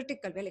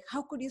self-critical. We're like,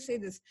 how could you say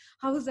this?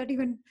 How is that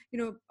even,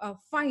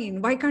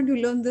 fine? Why can't you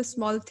learn this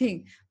small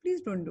thing?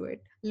 Please don't do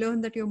it.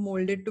 Learn that you're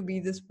molded to be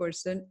this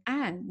person,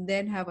 and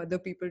then have other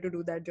people to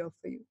do that job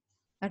for you.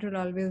 That will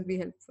always be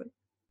helpful.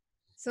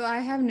 So I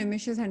have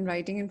Nimish's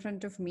handwriting in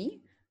front of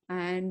me,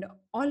 and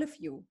all of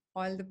you,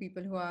 all the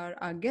people who are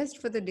our guests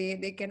for the day,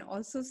 they can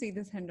also see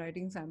this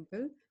handwriting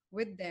sample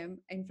with them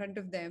in front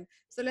of them.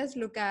 So let's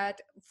look at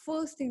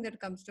first thing that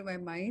comes to my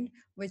mind,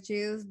 which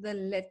is the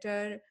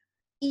letter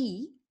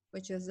E,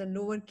 which is the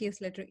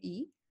lowercase letter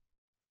E,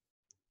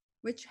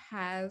 which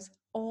has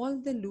all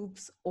the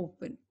loops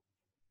open.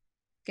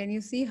 Can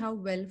you see how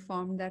well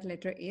formed that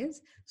letter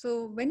is?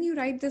 So when you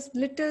write this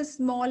little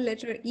small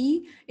letter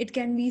E, it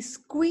can be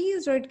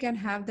squeezed or it can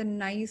have the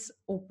nice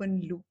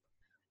open loop.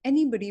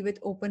 Anybody with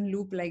open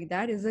loop like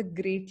that is a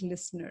great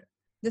listener.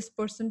 This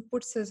person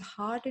puts his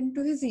heart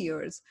into his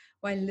ears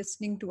while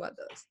listening to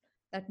others.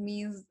 That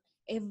means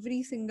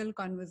every single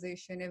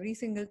conversation, every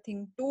single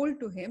thing told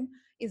to him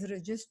is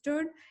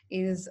registered,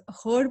 is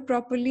heard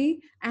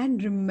properly,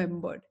 and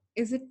remembered.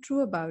 Is it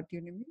true about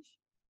you, Nimish?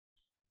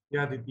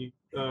 Yeah, Diti,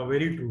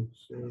 very true.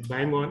 So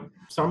bang on.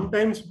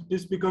 Sometimes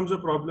this becomes a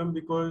problem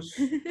because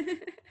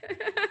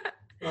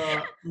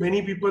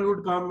many people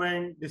would come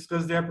and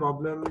discuss their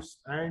problems,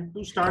 and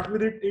to start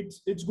with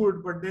it's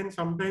good, but then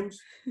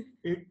sometimes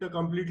it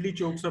completely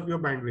chokes up your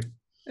bandwidth.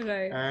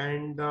 Right.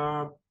 And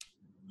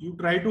you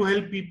try to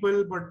help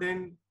people, but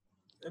then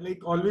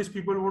like always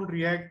people won't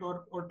react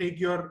or take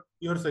your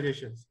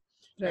suggestions.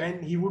 Right.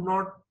 And he would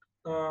not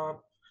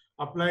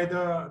apply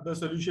the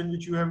solution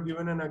which you have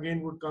given, and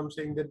again would come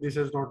saying that this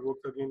has not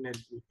worked, again help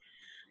me.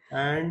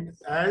 And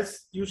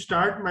as you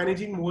start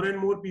managing more and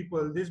more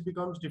people, this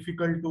becomes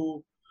difficult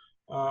to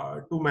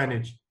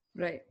manage.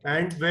 Right.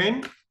 And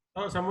when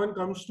someone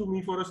comes to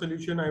me for a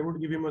solution, I would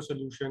give him a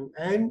solution,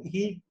 and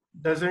he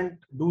doesn't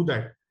do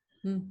that.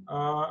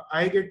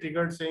 I get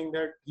triggered saying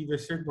that he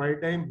wasted my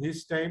time,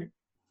 his time,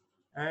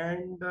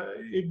 and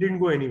it didn't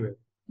go anywhere.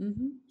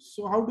 Mm-hmm.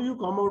 So how do you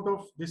come out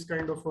of this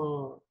kind of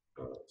a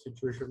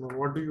situation, or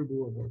what do you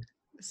do about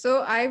it?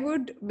 So I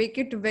would make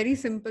it very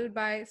simple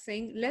by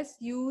saying, let's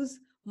use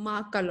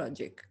Maka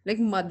logic, like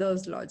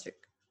mother's logic.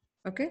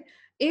 Okay.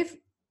 If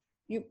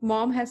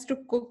mom has to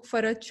cook for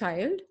a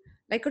child,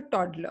 like a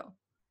toddler,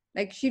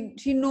 like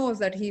she knows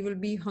that he will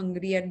be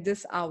hungry at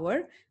this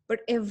hour, but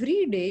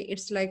every day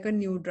it's like a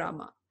new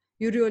drama.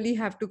 You really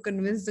have to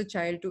convince the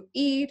child to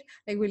eat.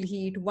 Like, will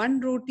he eat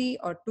one roti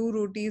or two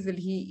rotis? Will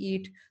he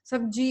eat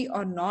sabji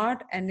or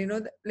not? And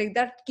like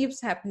that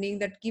keeps happening,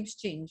 that keeps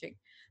changing.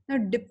 Now,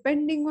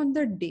 depending on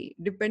the day,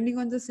 depending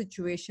on the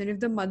situation,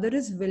 if the mother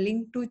is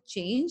willing to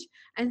change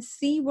and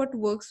see what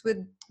works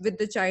with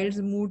the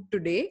child's mood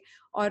today,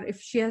 or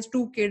if she has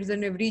two kids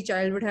and every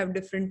child would have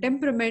different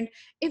temperament,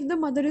 if the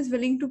mother is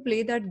willing to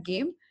play that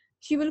game,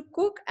 she will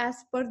cook as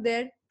per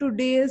their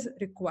today's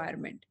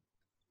requirement.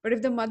 But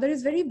if the mother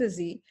is very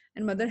busy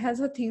and mother has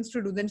her things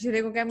to do, then she's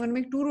like, okay, I'm going to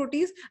make two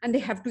rotis and they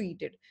have to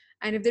eat it.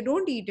 And if they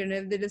don't eat it,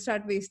 if they just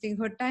start wasting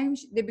her time,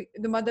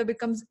 the mother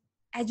becomes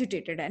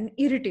agitated and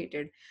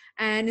irritated.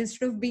 And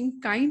instead of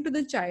being kind to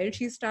the child,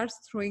 she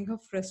starts throwing her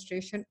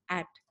frustration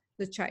at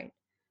the child.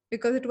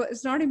 Because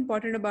it's not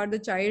important about the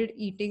child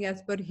eating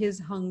as per his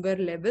hunger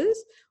levels.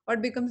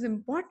 What becomes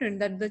important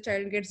that the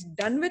child gets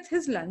done with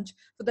his lunch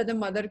so that the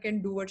mother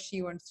can do what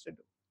she wants to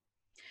do.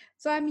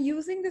 So I'm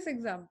using this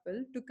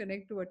example to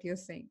connect to what you're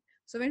saying.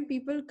 So when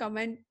people come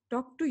and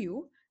talk to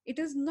you, it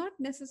is not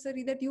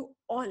necessary that you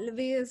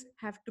always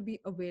have to be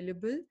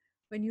available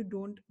when you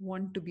don't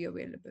want to be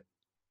available.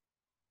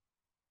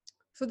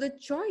 So the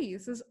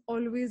choice is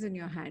always in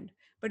your hand.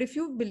 But if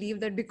you believe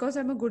that because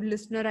I'm a good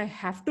listener, I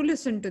have to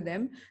listen to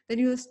them, then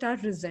you will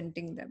start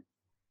resenting them.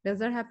 Does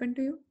that happen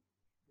to you?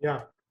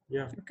 Yeah.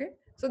 Okay.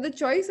 So the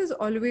choice is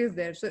always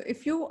there. So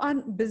if you are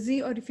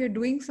busy or if you're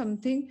doing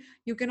something,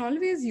 you can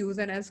always use,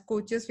 and as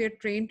coaches, we are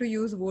trained to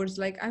use words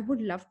like, I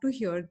would love to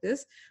hear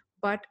this,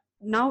 but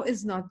now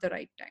is not the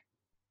right time.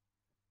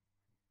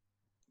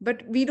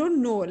 But we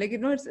don't know, like,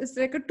 it's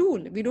like a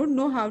tool. We don't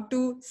know how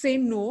to say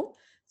no.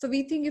 So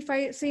we think if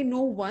I say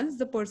no once,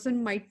 the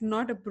person might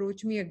not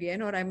approach me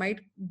again, or I might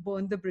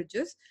burn the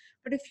bridges.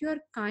 But if you are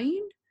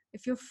kind,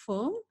 if you're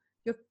firm,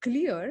 you're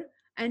clear,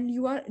 and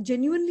you are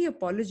genuinely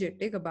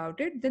apologetic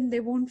about it, then they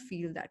won't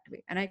feel that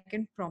way. And I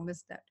can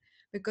promise that.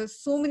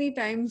 Because so many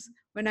times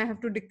when I have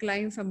to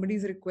decline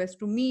somebody's request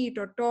to meet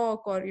or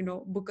talk or,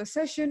 book a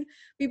session,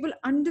 people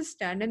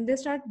understand and they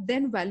start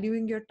then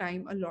valuing your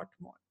time a lot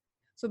more.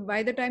 So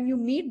by the time you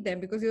meet them,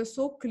 because you're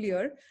so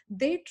clear,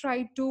 they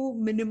try to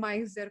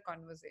minimize their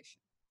conversation.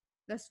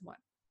 That's one.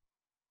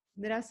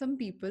 There are some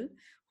people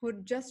who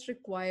just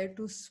require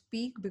to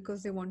speak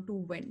because they want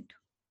to vent.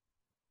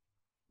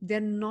 They're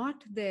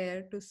not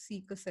there to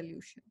seek a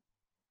solution.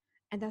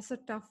 And that's a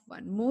tough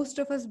one. Most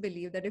of us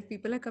believe that if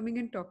people are coming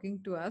and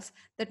talking to us,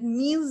 that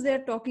means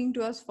they're talking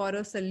to us for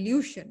a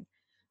solution,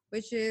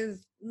 which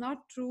is not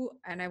true.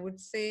 And I would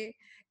say,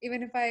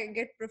 even if I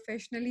get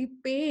professionally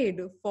paid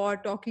for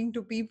talking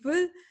to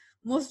people,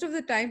 Most of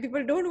the time,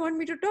 people don't want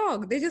me to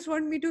talk. They just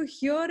want me to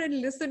hear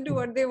and listen to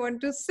what they want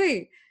to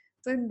say.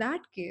 So, in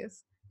that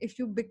case, if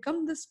you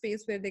become the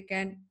space where they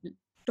can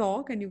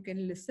talk and you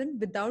can listen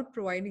without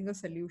providing a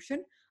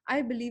solution,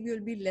 I believe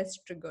you'll be less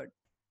triggered.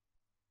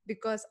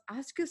 Because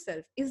ask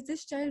yourself, is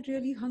this child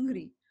really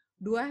hungry?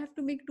 Do I have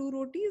to make two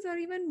rotis, or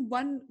even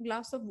one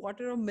glass of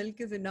water or milk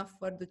is enough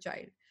for the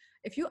child?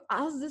 If you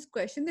ask this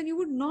question, then you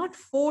would not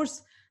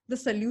force the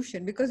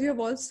solution, because you have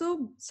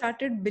also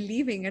started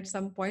believing at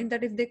some point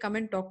that if they come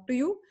and talk to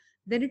you,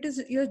 then it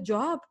is your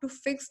job to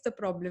fix the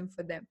problem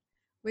for them,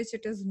 which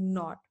it is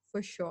not,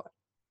 for sure.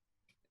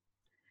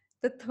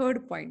 The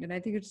third point, and I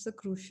think it's a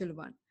crucial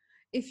one,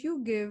 if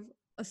you give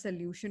a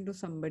solution to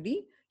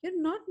somebody,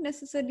 you're not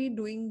necessarily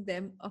doing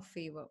them a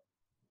favor.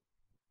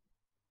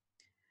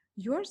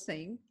 You're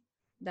saying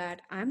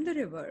that I'm the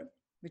river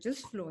which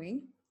is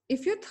flowing.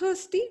 If you're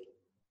thirsty,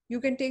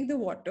 you can take the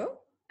water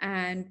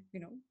and,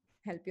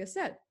 help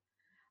yourself.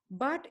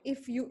 But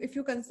if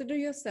you consider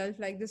yourself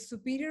like this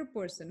superior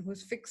person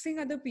who's fixing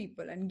other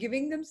people and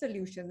giving them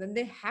solutions and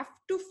they have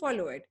to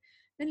follow it,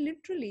 then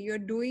literally you're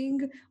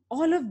doing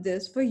all of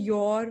this for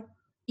your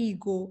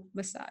ego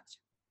massage.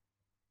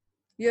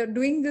 You're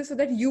doing this so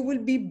that you will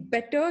be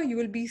better, you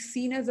will be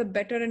seen as a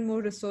better and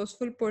more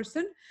resourceful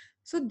person.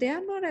 So they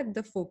are not at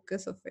the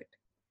focus of it.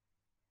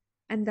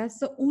 And that's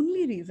the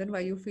only reason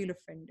why you feel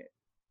offended.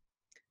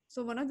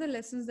 So one of the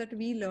lessons that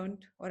we learned,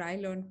 or I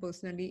learned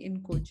personally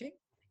in coaching,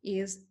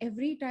 is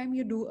every time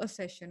you do a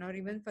session, or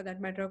even for that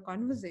matter, a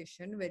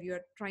conversation where you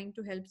are trying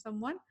to help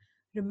someone,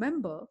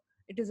 remember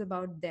it is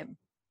about them.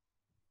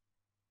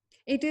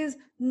 It is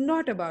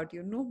not about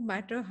you, no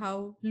matter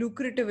how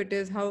lucrative it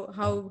is,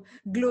 how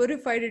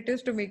glorified it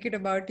is to make it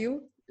about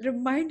you.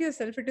 Remind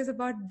yourself it is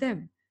about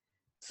them.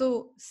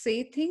 So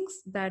say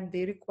things that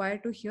they require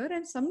to hear,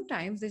 and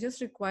sometimes they just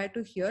require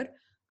to hear,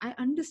 I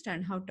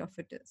understand how tough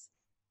it is.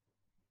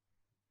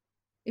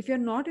 If you're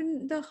not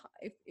in the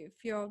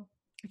if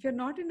you're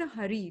not in a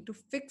hurry to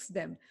fix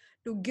them,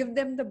 to give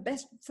them the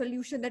best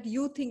solution that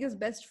you think is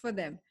best for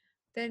them,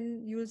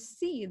 then you'll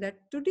see that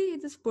today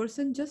this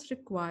person just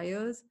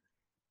requires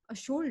a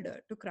shoulder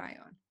to cry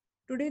on.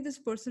 Today this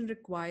person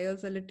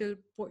requires a little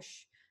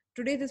push.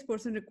 Today this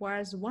person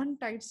requires one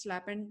tight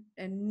slap and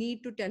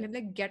need to tell him,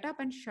 like, get up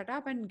and shut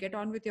up and get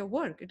on with your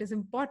work. It is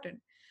important.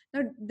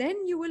 Now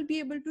then you will be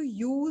able to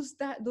use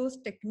those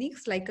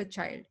techniques like a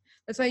child.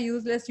 That's why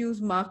let's use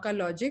Marka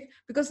logic,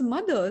 because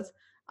mothers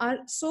are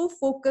so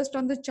focused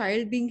on the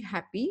child being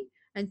happy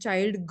and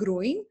child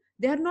growing.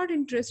 They are not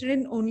interested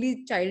in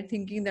only child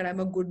thinking that I'm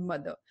a good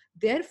mother.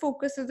 Their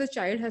focus is the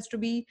child has to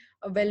be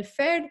well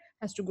fed,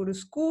 has to go to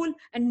school,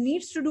 and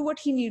needs to do what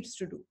he needs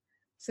to do.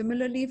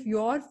 Similarly, if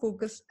your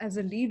focus as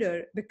a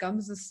leader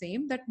becomes the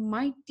same, that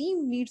my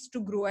team needs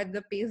to grow at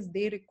the pace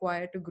they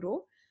require to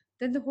grow,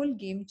 then the whole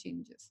game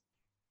changes.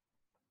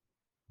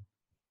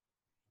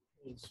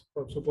 It's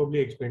superbly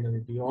explained,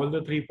 Aditi. All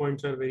the 3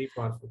 points are very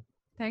powerful.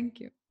 Thank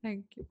you.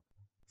 Thank you.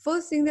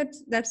 First thing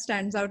that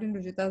stands out in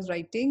Rujita's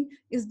writing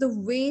is the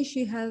way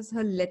she has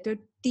her letter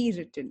T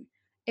written.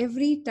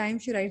 Every time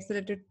she writes the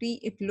letter T,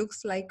 it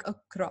looks like a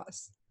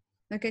cross.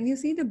 Now, can you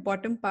see the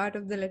bottom part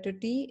of the letter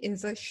T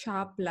is a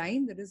sharp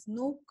line? There is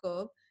no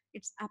curve.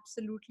 It's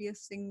absolutely a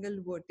single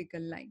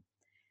vertical line.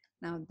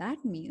 Now,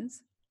 that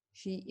means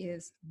she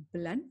is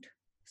blunt,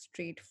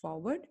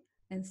 straightforward,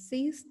 and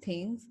says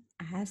things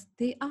as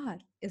they are.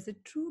 Is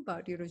it true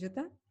about you,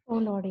 Rujita? Oh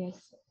Lord,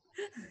 yes.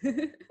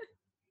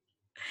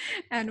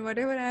 And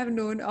whatever I have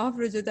known of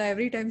Rujita,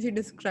 every time she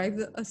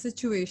describes a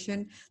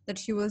situation that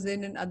she was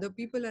in and other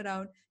people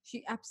around,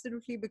 she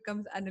absolutely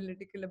becomes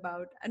analytical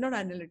about, and not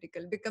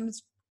analytical,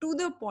 becomes to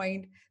the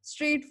point,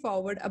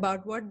 straightforward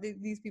about what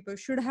these people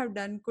should have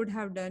done, could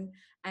have done,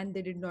 and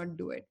they did not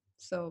do it.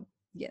 So,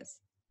 yes.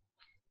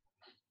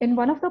 In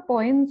one of the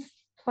points,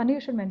 funny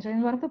you should mention,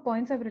 in one of the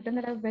points I've written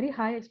that I have very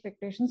high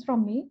expectations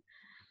from me,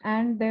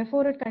 and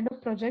therefore it kind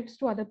of projects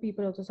to other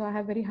people also. So I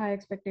have very high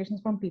expectations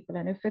from people,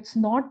 and if it's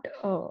not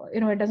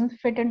it doesn't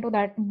fit into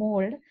that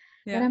mold,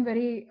 then I'm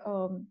very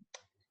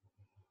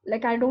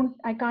like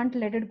I can't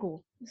let it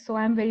go. So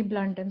I'm very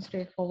blunt and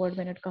straightforward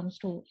when it comes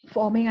to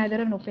forming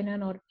either an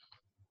opinion or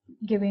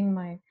giving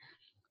my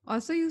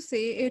Also, you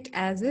say it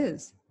as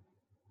is.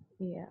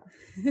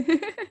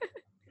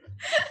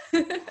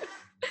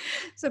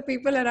 So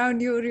people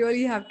around you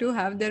really have to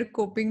have their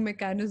coping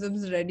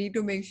mechanisms ready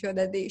to make sure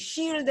that they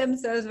shield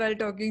themselves while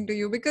talking to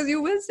you, because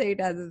you will say it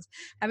as is.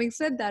 Having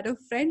said that, a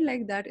friend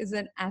like that is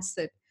an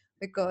asset,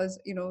 because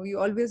you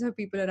always have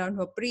people around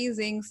who are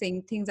praising,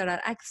 saying things that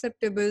are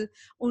acceptable,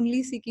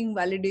 only seeking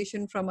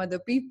validation from other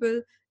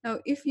people. Now,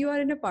 if you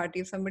are in a party,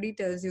 if somebody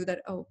tells you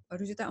that, oh,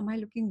 Rujita, am I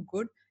looking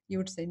good? You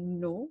would say,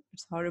 no,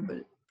 it's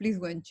horrible. Please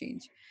go and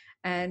change.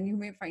 And you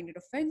may find it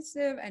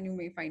offensive and you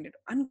may find it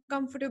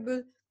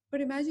uncomfortable.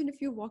 But imagine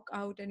if you walk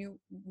out and you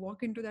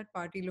walk into that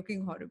party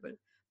looking horrible,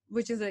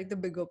 which is like the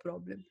bigger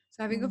problem.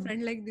 So having a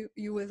friend like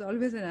you is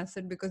always an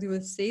asset, because you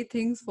will say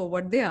things for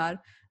what they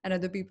are and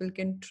other people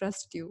can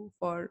trust you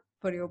for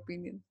your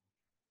opinion.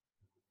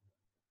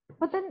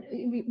 But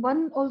then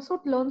one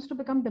also learns to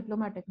become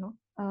diplomatic, no?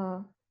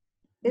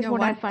 Is Yeah,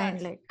 what I one find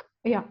does. like,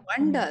 yeah.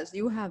 One does.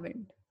 You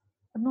haven't.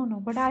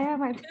 No, but I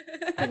am,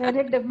 I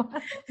very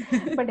demand.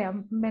 But yeah,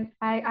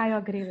 I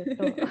agree with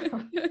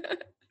the.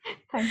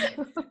 Thank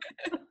you.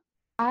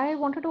 I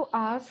wanted to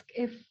ask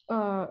if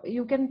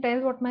you can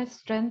tell what my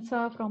strengths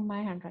are from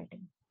my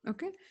handwriting.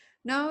 Okay.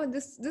 Now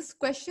this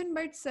question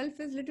by itself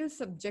is little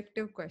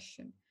subjective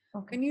question.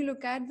 Okay. When you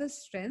look at the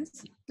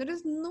strengths, there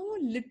is no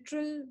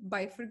literal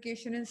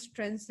bifurcation in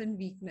strengths and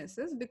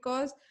weaknesses,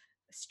 because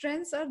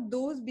strengths are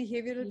those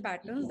behavioral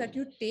patterns that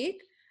you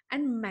take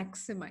and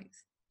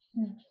maximize.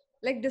 Mm.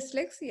 Like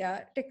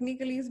dyslexia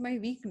technically is my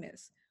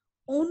weakness.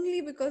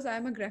 Only because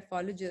I'm a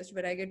graphologist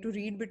where I get to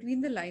read between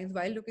the lines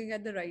while looking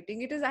at the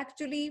writing, it is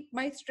actually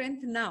my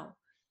strength now.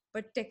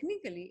 But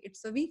technically,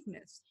 it's a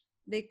weakness.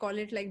 They call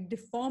it like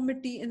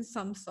deformity in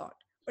some sort,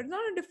 but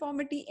not a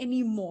deformity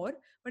anymore.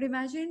 But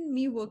imagine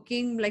me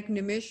working like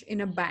Nimish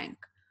in a bank.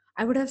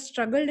 I would have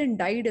struggled and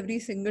died every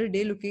single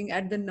day looking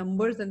at the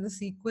numbers and the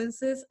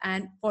sequences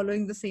and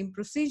following the same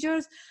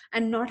procedures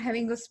and not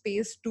having a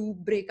space to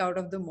break out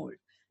of the mold.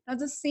 Now,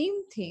 the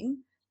same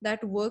thing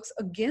that works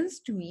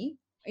against me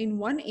in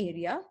one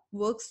area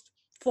works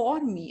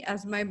for me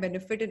as my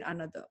benefit in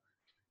another.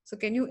 So,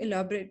 can you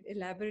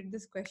elaborate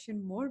this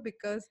question more?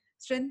 Because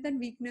strength and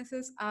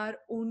weaknesses are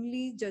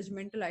only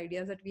judgmental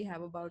ideas that we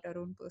have about our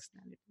own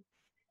personality.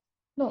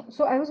 No,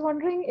 so I was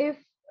wondering if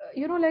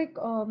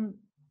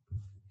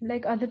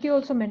like Aditi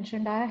also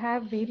mentioned, I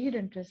have varied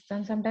interests,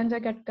 and sometimes I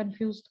get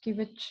confused ki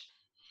which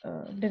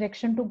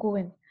direction to go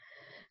in.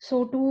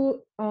 So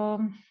to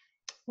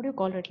what do you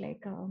call it,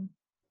 like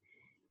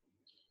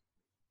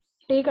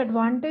take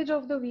advantage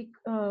of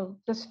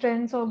the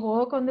strengths or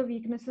work on the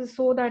weaknesses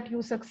so that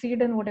you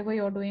succeed in whatever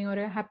you're doing or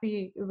you're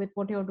happy with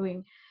what you're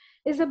doing,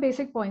 is a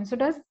basic point. So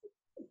does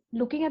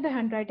looking at the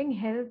handwriting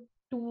help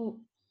to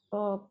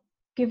uh,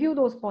 give you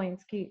those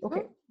points? Ki,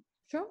 okay,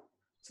 Sure, sure.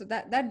 So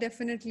that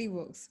definitely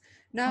works. okay.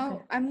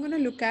 Now I'm going to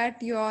look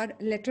at your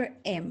letter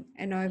M,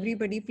 and now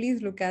everybody,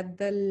 please look at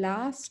the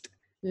last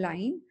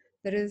line.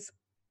 There is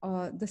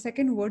the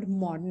second word,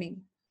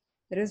 morning.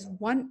 There is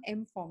one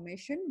M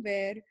formation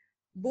where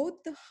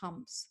both the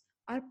humps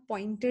are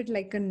pointed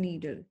like a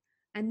needle,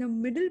 and the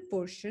middle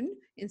portion,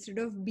 instead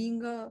of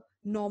being a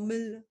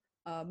normal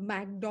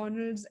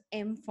McDonald's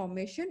M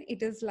formation,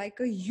 it is like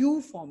a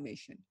U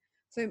formation.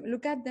 So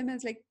look at them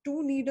as like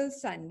two needles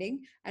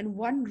standing and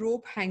one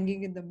rope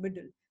hanging in the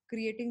middle,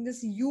 creating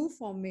this U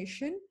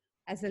formation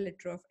as a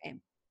letter of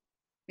M.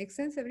 Make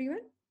sense,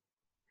 everyone?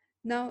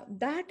 Now,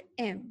 that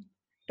M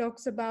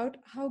talks about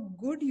how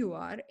good you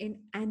are in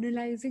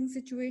analyzing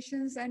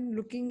situations and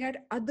looking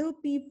at other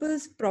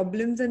people's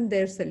problems and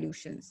their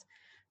solutions.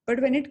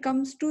 But when it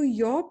comes to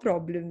your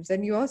problems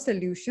and your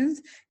solutions,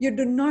 you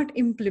do not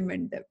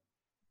implement them.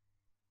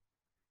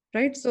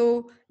 Right?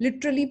 So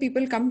literally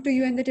people come to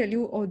you and they tell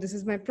you, oh, this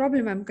is my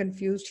problem. I'm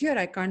confused here.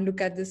 I can't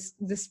look at this,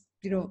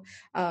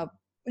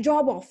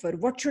 job offer.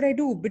 What should I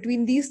do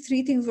between these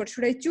three things? What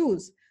should I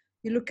choose?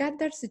 You look at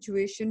that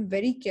situation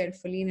very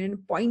carefully in a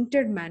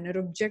pointed manner,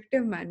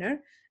 objective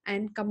manner,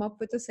 and come up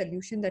with a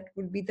solution that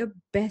would be the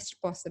best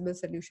possible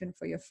solution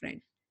for your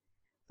friend.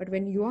 But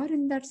when you are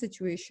in that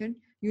situation,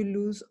 you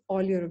lose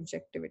all your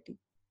objectivity.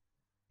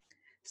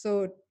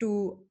 So,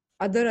 to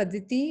other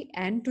Aditi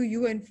and to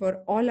you and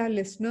for all our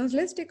listeners,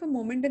 let's take a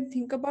moment and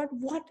think about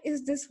what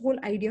is this whole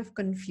idea of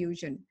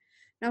confusion.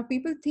 Now,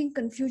 people think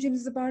confusion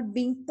is about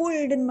being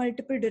pulled in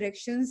multiple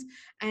directions,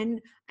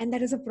 and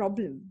that is a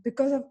problem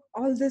because of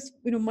all this,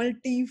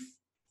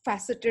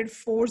 multifaceted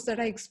force that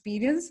I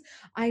experience.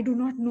 I do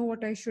not know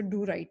what I should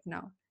do right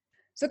now.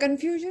 So,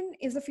 confusion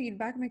is a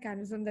feedback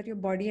mechanism that your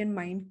body and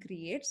mind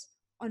creates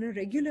on a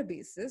regular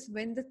basis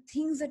when the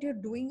things that you're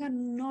doing are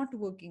not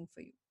working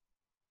for you.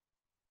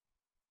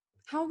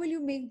 How will you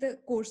make the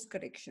course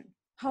correction?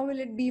 How will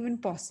it be even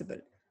possible?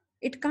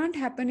 It can't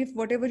happen if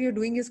whatever you're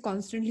doing is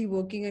constantly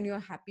working and you're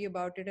happy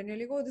about it and you're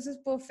like, oh, this is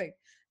perfect.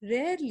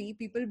 Rarely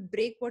people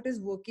break what is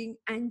working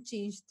and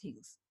change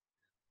things.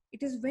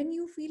 It is when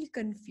you feel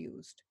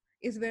confused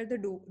is where the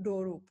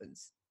door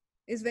opens.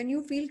 Is when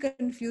you feel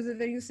confused is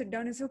where you sit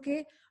down and say,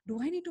 okay, do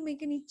I need to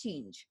make any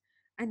change?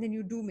 And then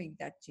you do make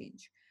that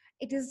change.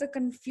 It is the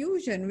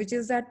confusion, which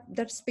is that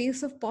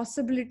space of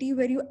possibility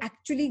where you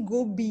actually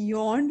go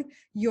beyond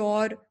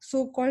your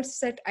so-called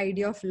set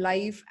idea of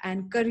life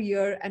and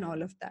career and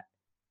all of that.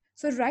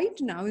 So right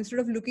now, instead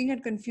of looking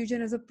at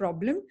confusion as a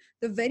problem,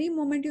 the very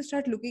moment you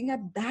start looking at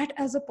that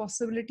as a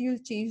possibility, you'll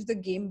change the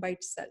game by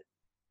itself.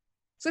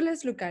 So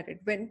let's look at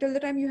it. When till the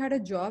time you had a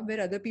job where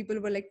other people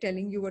were like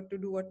telling you what to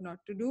do, what not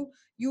to do,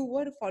 you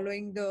were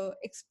following the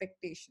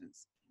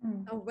expectations.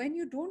 Mm. Now, when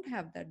you don't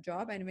have that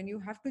job and when you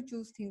have to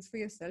choose things for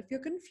yourself,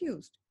 you're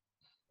confused.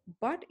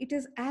 But it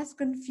is as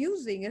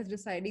confusing as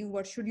deciding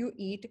what should you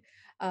eat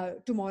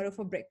tomorrow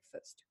for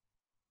breakfast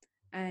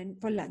and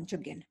for lunch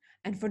again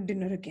and for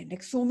dinner again.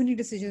 Like so many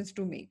decisions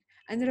to make.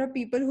 And there are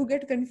people who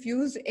get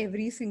confused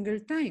every single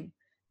time.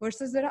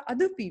 Versus there are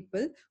other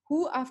people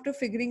who, after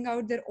figuring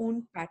out their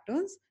own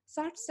patterns,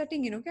 start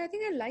setting in, okay, I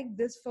think I like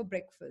this for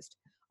breakfast.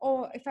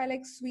 Or if I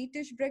like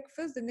sweetish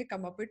breakfast, then they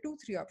come up with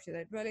 2-3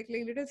 options. Do I like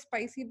little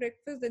spicy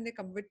breakfast? Then they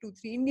come up with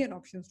 2-3 Indian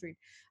options to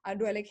it.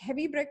 Do I like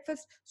heavy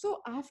breakfast?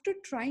 So after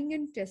trying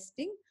and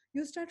testing,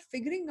 you start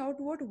figuring out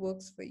what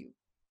works for you.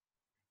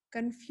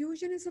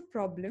 Confusion is a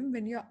problem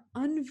when you're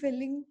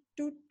unwilling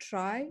to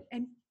try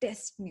and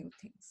test new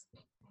things,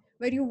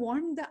 where you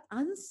want the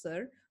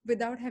answer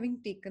without having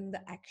taken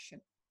the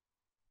action.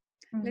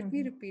 Let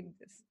me repeat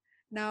this.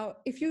 Now,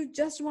 if you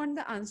just want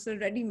the answer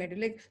ready-made,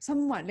 like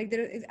someone, like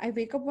I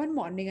wake up one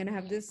morning and I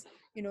have this,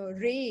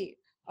 ray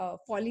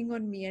falling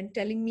on me and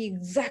telling me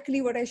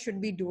exactly what I should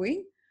be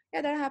doing.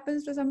 Yeah, that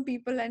happens to some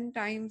people and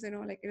times,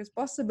 like it is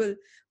possible.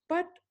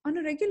 But on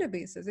a regular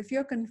basis, if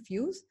you're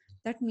confused,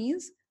 that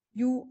means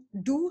you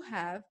do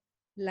have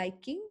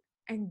liking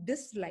and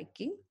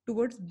disliking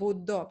towards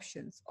both the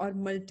options or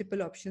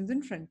multiple options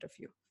in front of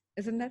you.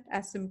 Isn't that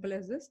as simple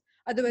as this?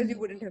 Otherwise, you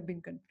wouldn't have been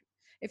confused.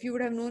 If you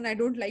would have known I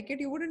don't like it,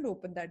 you wouldn't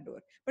open that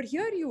door. But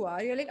here you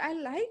are, you're like, I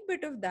like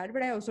bit of that,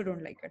 but I also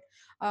don't like it.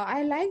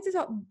 I like this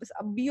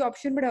B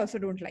option, but I also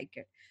don't like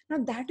it. Now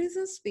that is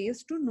a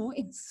space to know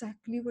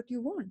exactly what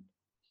you want.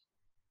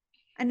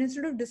 And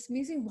instead of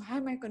dismissing, why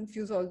am I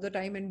confused all the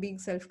time and being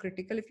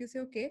self-critical, if you say,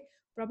 okay,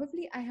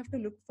 probably I have to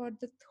look for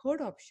the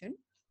third option,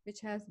 which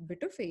has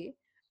bit of A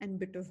and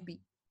bit of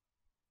B.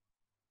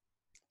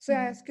 So I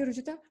ask you,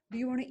 Ruchita, do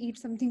you want to eat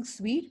something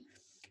sweet?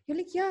 You're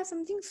like, yeah,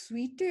 something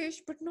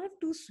sweetish, but not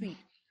too sweet.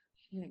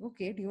 I'm like,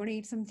 okay, do you want to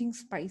eat something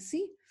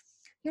spicy?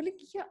 You're like,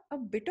 yeah, a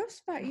bit of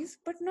spice,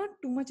 but not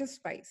too much of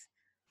spice.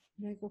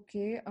 I'm like,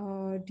 okay,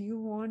 do you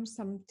want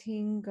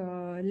something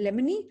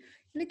lemony?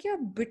 You're like, yeah,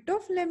 a bit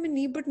of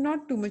lemony, but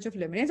not too much of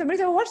lemony. And somebody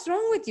says, oh, what's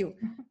wrong with you?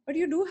 But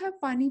you do have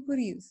pani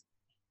puris,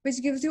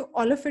 which gives you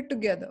all of it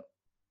together.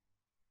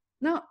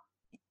 Now,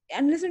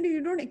 unless until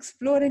you don't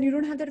explore and you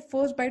don't have that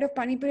first bite of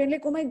pani puri and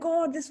like, oh my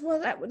God, this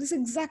is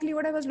exactly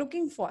what I was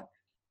looking for.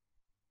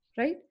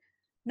 Right?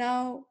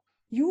 Now,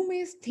 you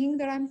may think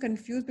that I'm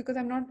confused because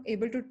I'm not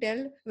able to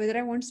tell whether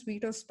I want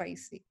sweet or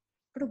spicy.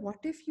 But what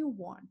if you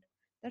want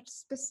that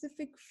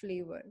specific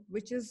flavor,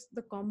 which is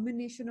the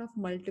combination of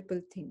multiple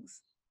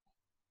things?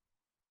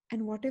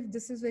 And what if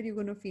this is where you're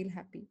going to feel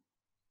happy?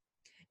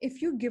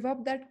 If you give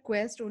up that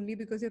quest only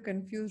because you're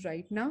confused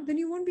right now, then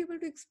you won't be able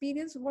to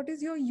experience what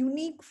is your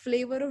unique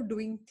flavor of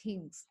doing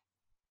things.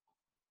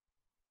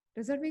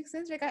 Does that make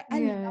sense? Like I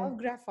love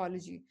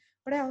graphology,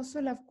 but I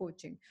also love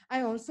coaching.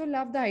 I also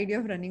love the idea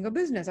of running a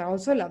business. I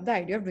also love the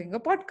idea of doing a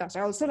podcast.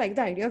 I also like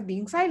the idea of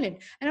being silent.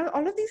 And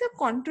all of these are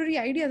contrary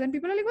ideas. And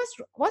people are like,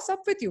 what's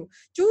up with you?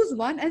 Choose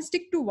one and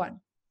stick to one.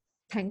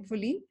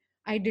 Thankfully,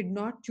 I did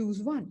not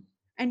choose one.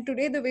 And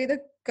today, the way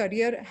the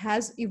career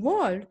has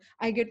evolved,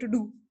 I get to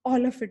do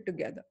all of it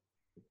together.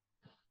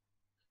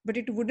 But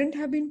it wouldn't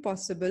have been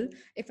possible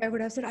if I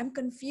would have said, I'm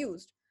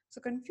confused. So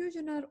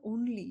confusion are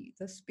only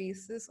the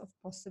spaces of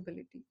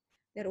possibility.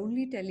 They're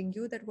only telling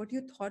you that what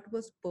you thought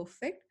was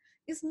perfect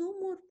is no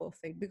more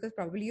perfect because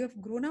probably you have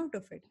grown out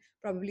of it.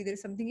 Probably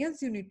there's something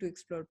else you need to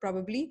explore.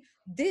 Probably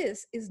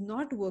this is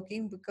not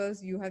working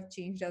because you have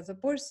changed as a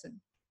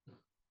person.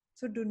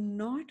 So do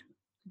not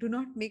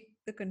make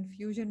the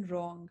confusion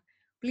wrong.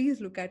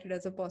 Please look at it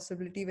as a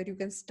possibility where you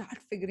can start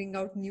figuring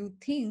out new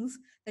things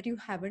that you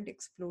haven't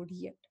explored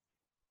yet.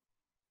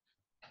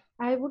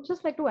 I would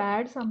just like to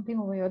add something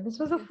over here. This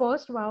was the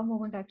first wow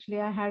moment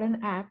actually. I had an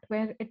app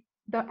where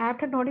the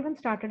app had not even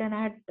started, and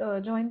I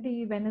had joined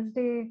the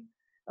Wednesday,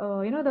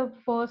 the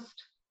first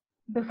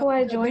before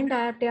I joined the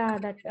app,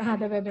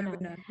 the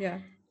webinar. Yeah.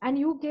 And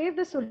you gave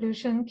the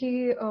solution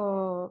ki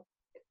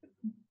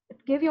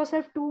give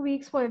yourself 2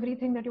 weeks for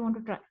everything that you want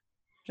to try.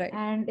 Right.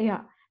 And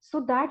yeah,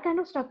 so that kind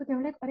of stuck with me.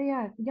 I'm like,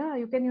 yeah,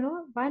 you can,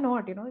 why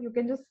not? You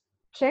can just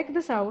check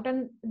this out.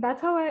 And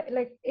that's how I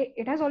like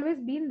it has always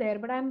been there,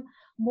 but I'm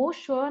more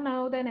sure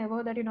now than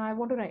ever that I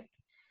want to write,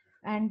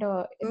 and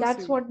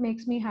that's what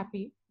makes me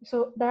happy.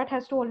 So that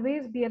has to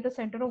always be at the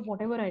center of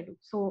whatever I do.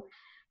 So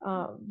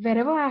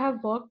wherever I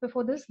have worked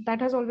before this, that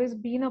has always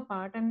been a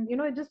part, and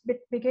it just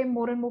became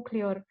more and more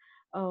clear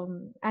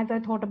as I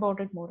thought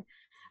about it more.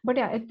 But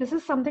yeah, this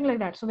is something like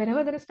that. So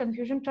whenever there is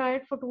confusion, try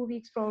it for 2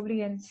 weeks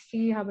probably and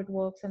see how it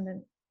works, and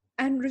then.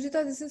 And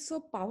Ruchita, this is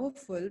so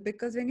powerful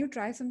because when you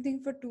try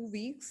something for 2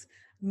 weeks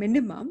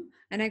minimum,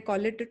 and I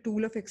call it a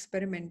tool of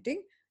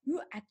experimenting,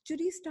 you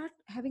actually start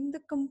having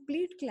the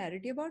complete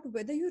clarity about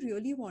whether you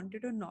really want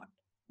it or not.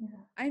 Yeah.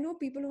 I know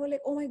people who are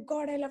like, oh my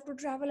God, I love to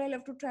travel.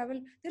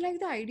 They like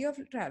the idea of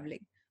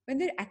traveling. When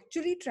they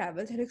actually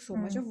travel, they're like, so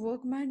much of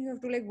work, man. You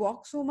have to like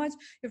walk so much.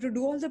 You have to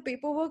do all the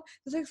paperwork.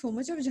 There's like so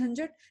much of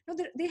jhanjat. Now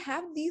they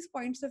have these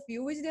points of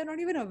view which they're not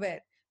even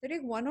aware. They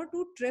take 1 or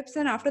 2 trips,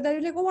 and after that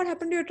you're like, oh, what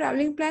happened to your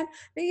traveling plan?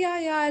 Like,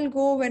 yeah, I'll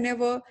go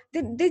whenever.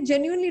 They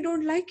genuinely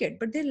don't like it,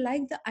 but they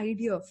like the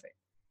idea of it.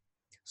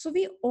 So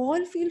we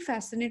all feel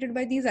fascinated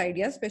by these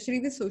ideas, especially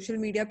with social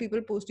media,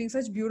 people posting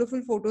such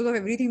beautiful photos of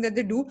everything that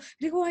they do.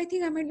 Like, oh, I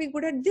think I might be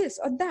good at this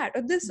or that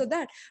or this or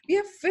that. We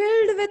are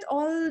filled with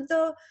all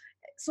the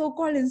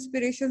so-called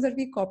inspirations that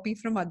we copy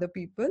from other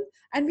people,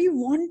 and we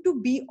want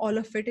to be all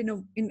of it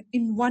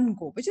in one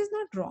go, which is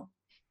not wrong,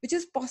 which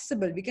is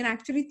possible. We can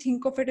actually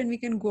think of it and we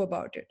can go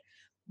about it.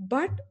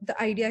 But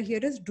the idea here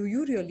is, do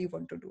you really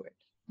want to do it?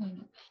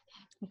 Mm.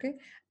 Okay.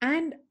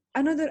 And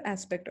another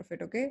aspect of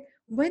it, okay,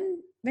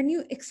 when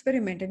you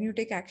experiment and you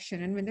take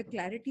action, and when the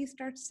clarity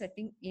starts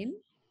setting in,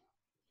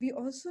 we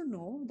also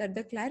know that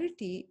the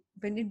clarity,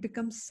 when it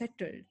becomes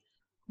settled,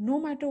 no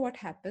matter what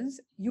happens,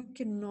 you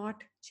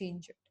cannot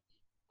change it.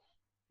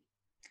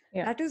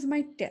 Yeah. That is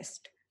my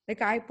test.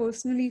 Like, I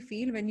personally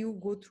feel, when you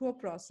go through a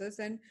process,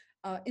 and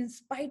in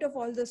spite of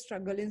all the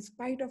struggle, in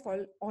spite of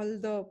all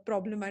the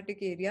problematic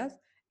areas,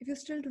 if you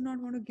still do not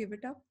want to give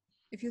it up,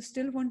 if you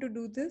still want to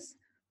do this,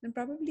 then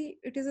probably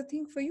it is a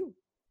thing for you.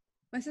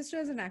 My sister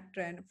is an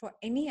actor, and for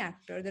any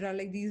actor, there are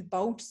like these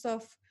bouts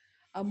of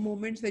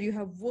moments where you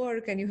have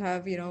work and you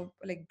have,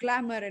 like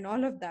glamour and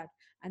all of that.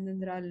 And then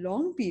there are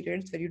long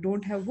periods where you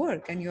don't have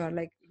work, and you are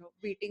like,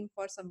 waiting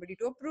for somebody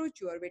to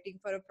approach you, or waiting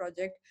for a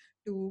project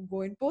to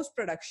go in post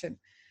production.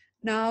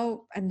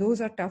 Now, and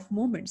those are tough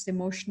moments,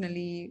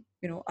 emotionally,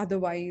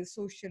 otherwise,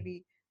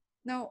 socially.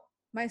 Now,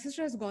 my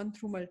sister has gone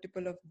through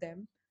multiple of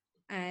them,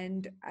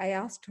 and I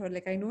asked her,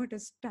 like, I know it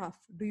is tough,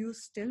 do you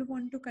still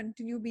want to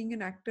continue being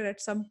an actor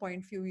at some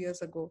point few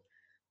years ago?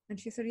 And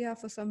she said, yeah,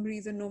 for some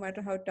reason, no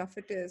matter how tough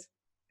it is,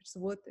 it's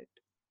worth it.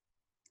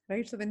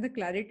 Right? So when the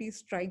clarity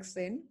strikes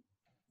in,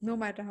 no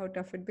matter how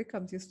tough it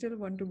becomes, you still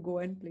want to go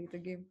and play the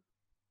game.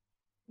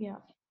 Yeah,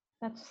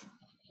 that's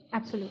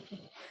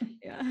absolutely.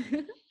 Yeah.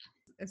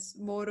 It's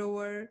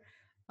moreover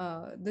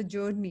the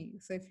journey.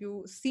 So if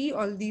you see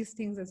all these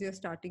things as your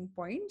starting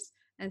points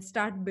and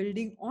start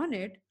building on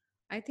it,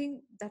 I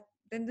think that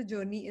then the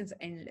journey is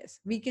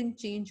endless. We can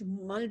change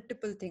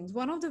multiple things.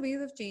 One of the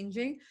ways of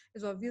changing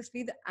is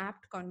obviously the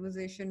apt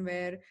conversation,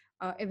 where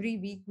every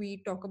week we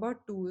talk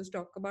about tools,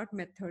 talk about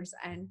methods,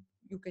 and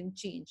you can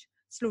change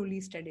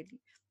slowly, steadily.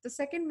 The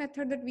second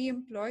method that we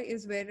employ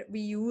is where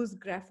we use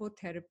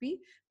graphotherapy,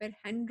 where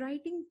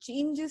handwriting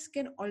changes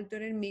can alter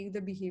and make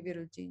the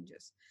behavioral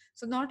changes.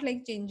 So not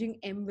like changing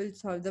M will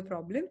solve the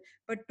problem,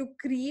 but to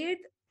create,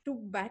 to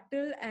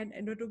battle, and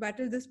to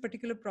battle this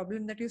particular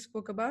problem that you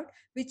spoke about,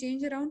 we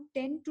change around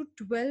 10 to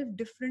 12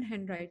 different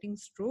handwriting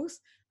strokes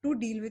to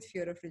deal with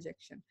fear of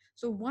rejection.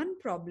 So one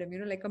problem,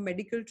 like a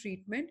medical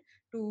treatment,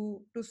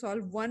 to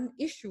solve one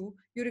issue,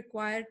 you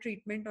require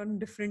treatment on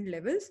different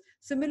levels.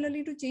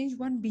 Similarly, to change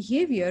one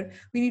behavior,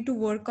 we need to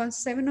work on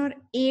 7 or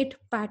 8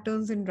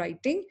 patterns in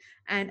writing.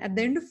 And at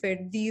the end of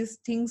it, these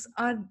things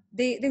are,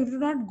 they do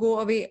not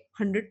go away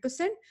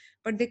 100%,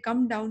 but they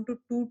come down to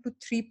 2 to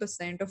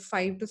 3%, or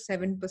 5 to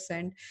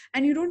 7%,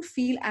 and you don't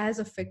feel as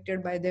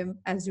affected by them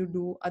as you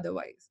do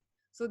otherwise.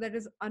 So that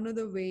is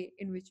another way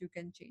in which you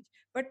can change.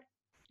 But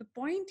the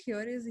point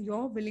here is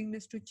your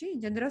willingness to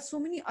change, and there are so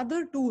many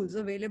other tools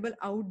available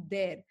out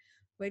there.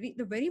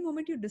 The very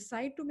moment you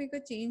decide to make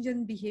a change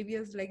in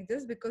behaviors like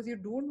this, because you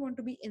don't want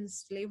to be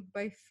enslaved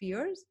by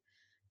fears,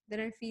 then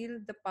I feel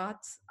the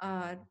paths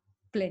are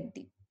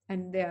plenty,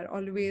 and they are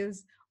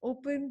always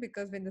open,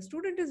 because when the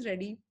student is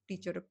ready,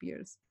 teacher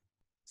appears.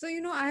 So,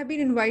 I have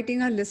been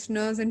inviting our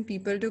listeners and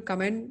people to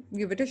come and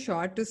give it a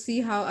shot to see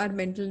how our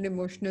mental and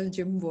emotional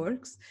gym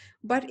works.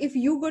 But if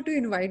you go to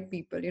invite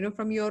people,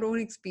 from your own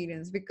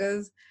experience,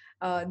 because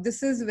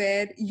this is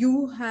where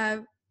you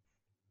have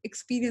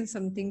experienced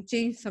something,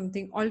 changed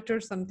something,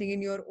 altered something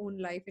in your own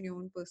life, in your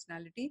own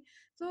personality.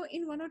 So,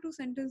 in 1 or 2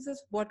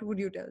 sentences, what would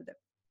you tell them?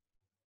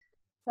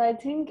 So I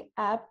think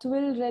APT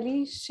will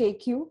really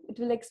shake you. It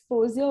will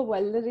expose your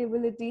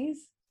vulnerabilities.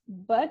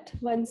 But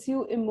once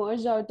you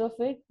emerge out of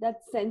it,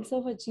 that sense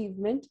of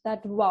achievement,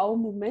 that wow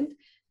moment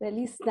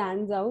really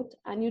stands out,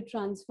 and you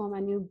transform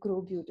and you grow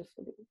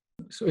beautifully.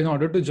 So in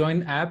order to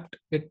join APT,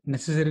 it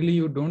necessarily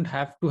you don't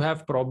have to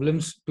have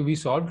problems to be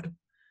solved.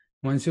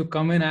 Once you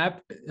come in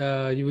APT,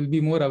 you will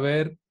be more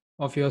aware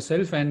of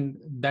yourself, and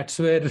that's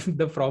where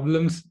the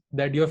problems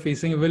that you're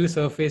facing will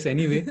surface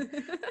anyway.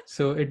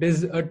 So it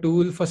is a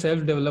tool for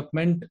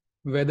self-development,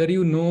 whether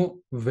you know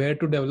where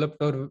to develop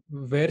or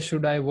where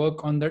should I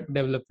work on that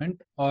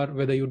development, or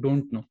whether you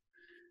don't know.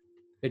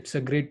 It's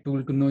a great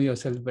tool to know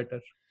yourself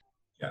better.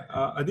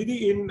 Yeah,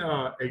 Aditi, in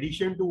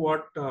addition to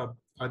what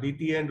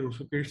Aditi and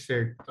Rushikesh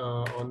said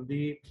uh,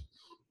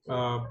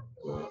 uh,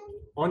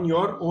 on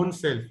your own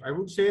self, I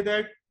would say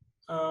that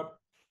uh,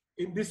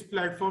 in this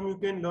platform you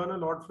can learn a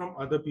lot from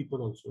other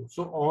people also.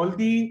 So all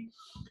the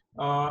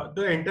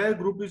entire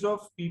group is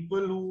of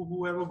people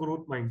who have a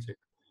growth mindset.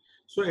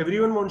 So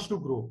everyone wants to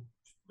grow,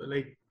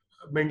 like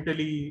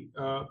mentally,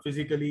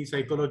 physically,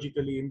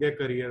 psychologically, in their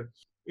career.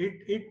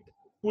 It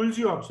pulls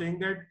you up, saying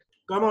that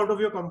come out of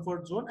your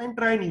comfort zone and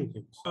try new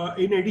things.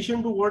 In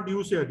addition to what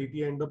you say,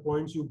 Aditi, and the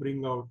points you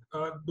bring out,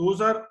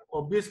 those are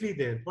obviously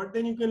there, but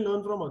then you can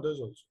learn from others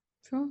also.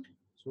 Sure.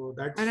 So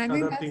that's And I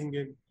think another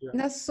thing. Yeah.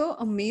 that's so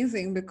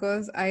amazing,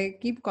 because I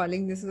keep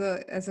calling this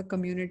as a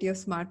community of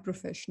smart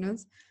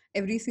professionals.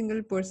 Every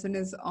single person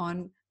is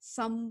on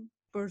some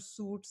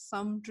pursuit,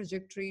 some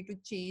trajectory to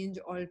change,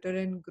 alter,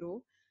 and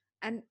grow.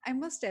 And I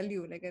must tell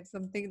you, like, it's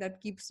something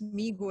that keeps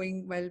me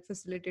going while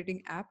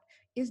facilitating app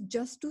is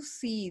just to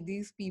see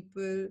these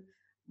people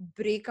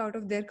break out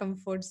of their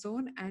comfort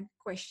zone and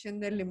question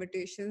their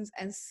limitations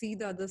and see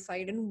the other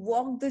side and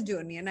walk the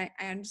journey. And I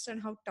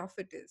understand how tough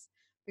it is,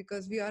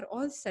 because we are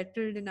all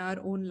settled in our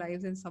own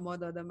lives in some or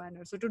the other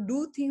manner. So to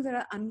do things that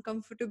are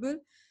uncomfortable,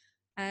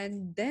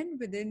 and then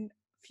within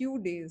few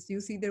days you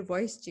see their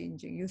voice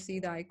changing, you see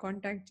the eye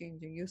contact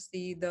changing, you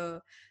see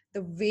the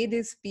way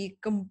they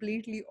speak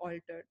completely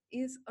altered,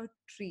 is a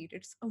treat.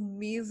 It's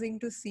amazing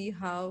to see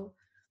how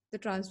the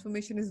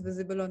transformation is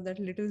visible on that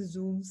little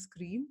Zoom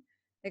screen.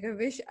 Like, I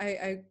wish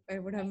I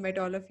would have met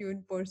all of you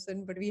in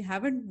person, but we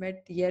haven't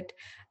met yet.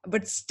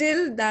 But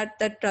still,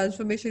 that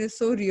transformation is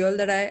so real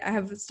that I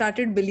have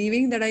started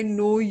believing that I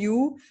know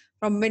you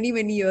from many,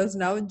 many years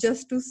now.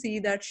 Just to see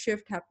that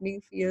shift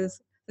happening feels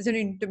such an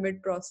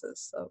intimate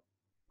process. So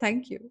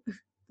thank you.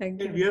 Thank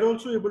And you. we are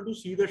also able to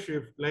see the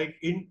shift. Like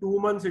in 2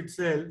 months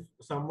itself,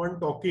 someone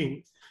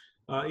talking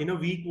in a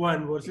week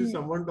 1 versus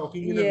someone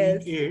talking in a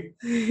week Yes.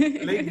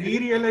 8. Like we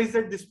realize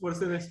that this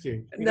person has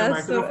changed in a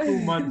That's matter so of 2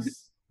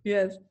 months.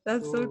 yes,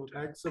 that's so So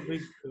that's a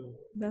big,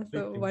 that's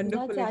big a thing.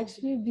 wonderful That's experience.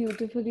 actually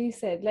beautifully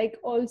said. Like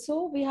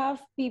also we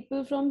have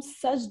people from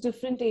such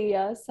different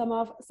areas. Some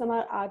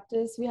are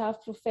artists, we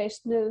have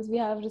professionals, we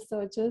have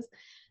researchers.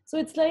 So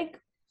it's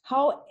like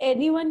how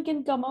anyone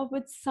can come up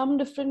with some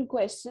different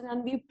question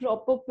and we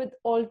prop up with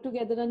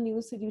altogether a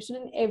new solution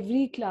in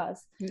every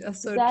class.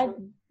 That's so That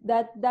true.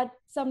 that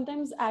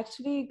sometimes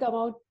actually come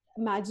out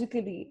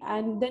magically.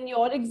 And then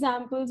your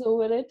examples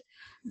over it,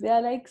 they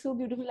are like so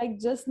beautiful. Like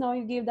just now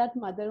you gave that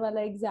mother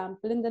wala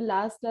example, in the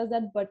last class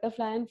that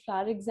butterfly and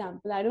flower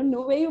example. I don't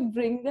know where you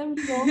bring them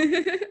from,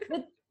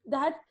 but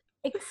that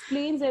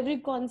explains every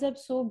concept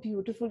so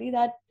beautifully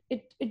that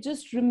it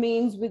just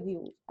remains with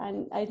you,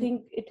 and I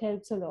think it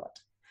helps a lot.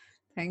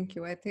 Thank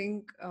you. I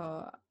think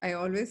I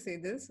always say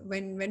this,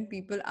 when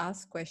people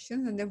ask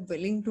questions and they're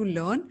willing to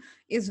learn,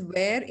 is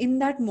where in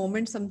that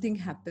moment something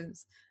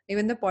happens.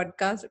 Even the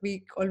podcast,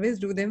 we always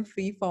do them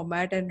free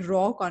format and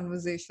raw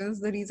conversations.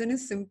 The reason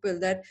is simple,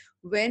 that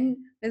when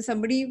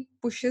somebody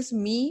pushes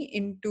me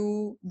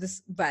into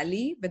this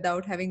valley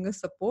without having a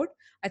support,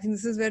 I think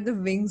this is where the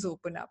wings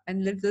open up,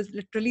 and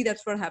literally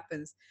that's what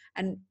happens.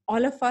 And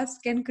all of us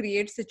can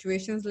create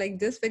situations like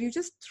this where you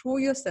just throw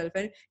yourself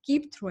and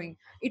keep throwing.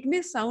 It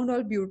may sound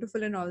all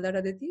beautiful and all that,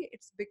 Aditi.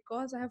 It's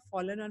because I have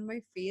fallen on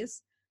my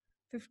face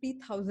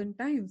 50,000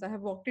 times. I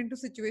have walked into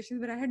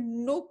situations where I had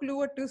no clue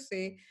what to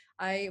say.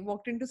 I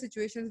walked into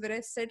situations where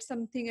I said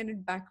something and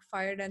it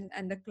backfired,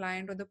 and the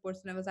client or the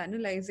person I was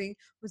analyzing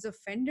was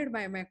offended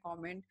by my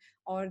comment,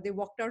 or they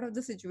walked out of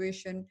the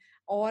situation,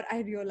 or I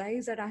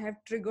realized that I have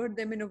triggered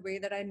them in a way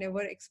that I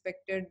never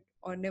expected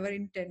or never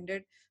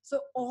intended. So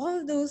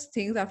all those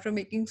things, after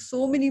making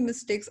so many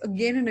mistakes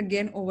again and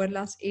again over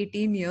last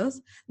 18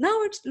 years,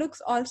 now it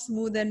looks all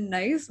smooth and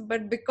nice,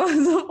 but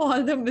because of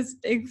all the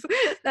mistakes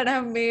that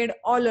I've made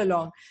all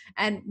along.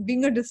 And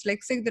being a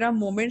dyslexic, there are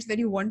moments where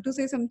you want to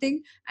say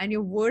something and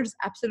your words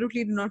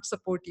absolutely do not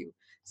support you.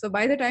 So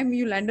by the time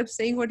you land up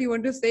saying what you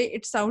want to say,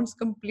 it sounds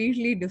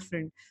completely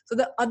different. So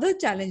the other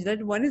challenge,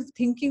 that one is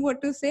thinking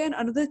what to say, and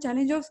another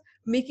challenge of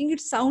making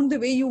it sound the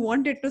way you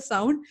want it to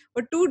sound,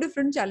 were two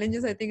different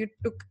challenges. I think it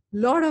took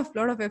lot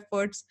of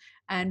efforts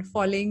and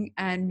falling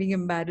and being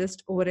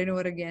embarrassed over and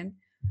over again,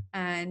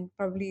 and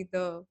probably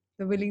the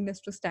willingness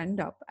to stand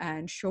up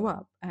and show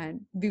up and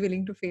be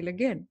willing to fail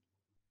again.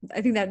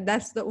 I think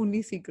that's the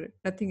only secret,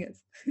 nothing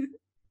else.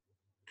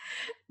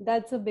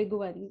 That's a big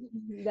one.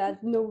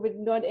 That no, but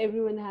not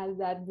everyone has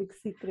that big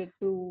secret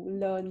to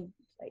learn.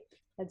 Like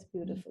that's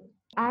beautiful.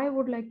 I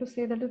would like to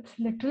say that it's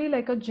literally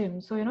like a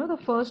gym. So, the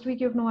first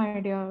week you have no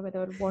idea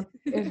whether what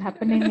is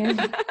happening is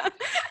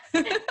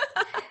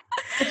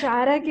कुछ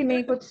आ रहा है कि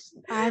नहीं कुछ.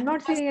 I'm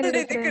not seeing any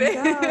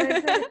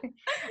difference.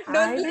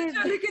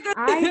 Exactly.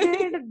 I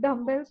did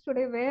dumbbells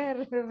today.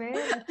 Where?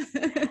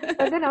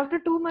 But then after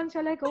 2 months,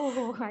 you're like,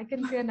 oh, I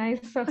can see a nice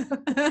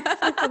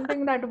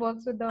something that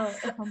works with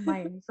the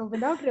mind. So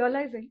without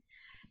realizing,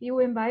 you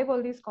imbibe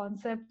all these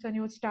concepts and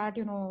you start,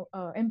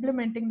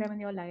 implementing them in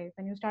your life,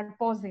 and you start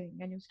pausing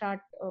and you start,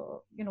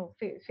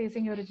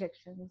 facing your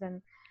rejections.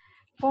 And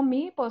for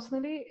me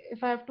personally,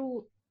 if I have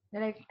to,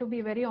 like, to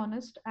be very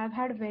honest, I've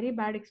had very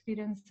bad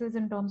experiences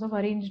in terms of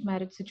arranged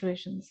marriage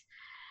situations.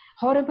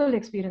 Horrible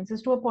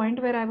experiences, to a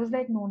point where I was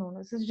like, no,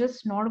 this is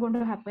just not going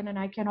to happen, and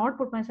I cannot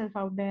put myself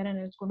out there, and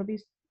it's going to be.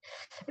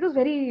 It was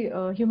very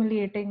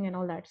humiliating and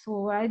all that.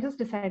 So I just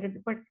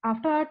decided. But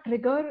after our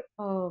trigger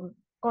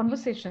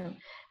conversation,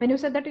 when you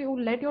said that you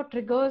let your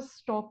triggers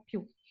stop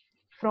you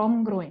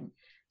from growing,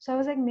 so I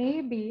was like,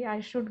 maybe I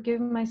should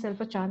give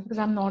myself a chance, because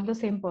I'm not the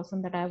same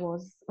person that I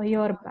was a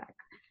year back.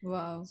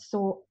 Wow.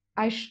 So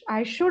I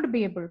should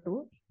be able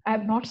to.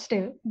 I'm not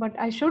still, but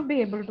I should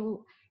be able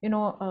to,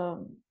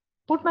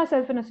 put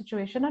myself in a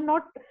situation and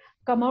not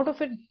come out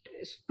of it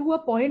to a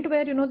point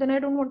where, then I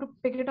don't want to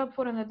pick it up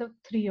for another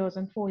 3 years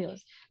and 4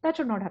 years. That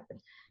should not happen.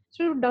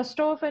 So you dust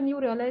off and you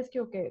realize,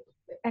 okay,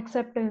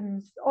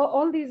 acceptance,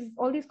 all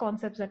these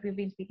concepts that we've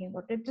been speaking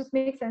about. It just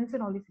makes sense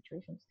in all these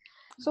situations.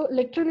 So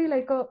literally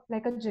like a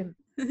gym.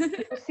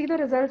 You see the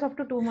results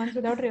after 2 months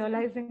without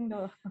realizing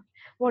the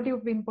what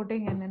you've been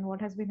putting in and what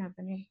has been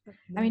happening.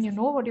 I mean, you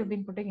know what you've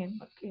been putting in,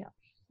 but yeah.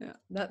 Yeah,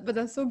 but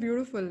that's so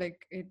beautiful.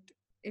 Like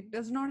it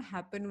does not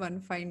happen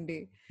one fine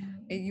day.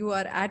 You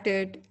are at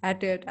it,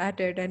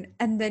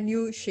 and then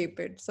you shape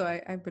it. So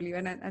I believe,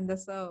 and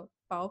that's a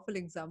powerful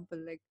example.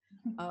 Like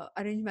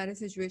arranged marriage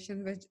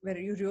situation where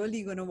you're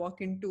really gonna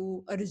walk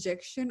into a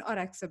rejection or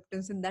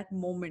acceptance in that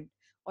moment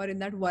or in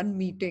that one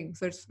meeting.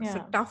 So it's a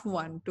Yeah. tough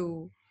one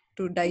to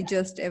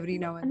digest every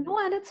now and then. No,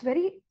 and it's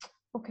very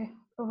okay.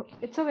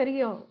 It's a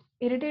very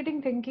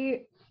irritating thing.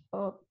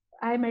 Uh,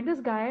 I met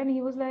this guy and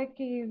he was like,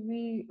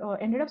 we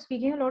ended up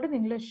speaking a lot in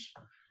English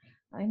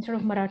instead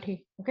of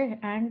Marathi. Okay,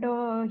 and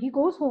he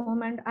goes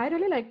home and I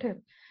really liked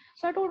him.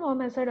 So I told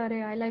mom, I said,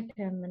 "Arey, I liked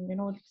him,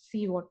 and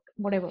see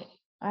whatever.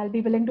 I'll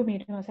be willing to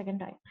meet him a second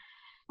time."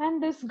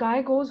 And this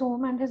guy goes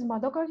home and his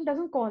mother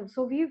doesn't call.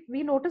 So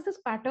we notice this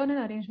pattern in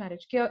arranged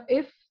marriage.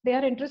 If they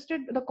are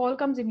interested, the call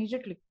comes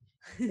immediately.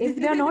 If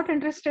they are not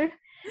interested,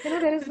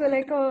 there is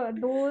like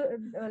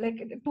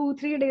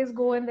 2-3 days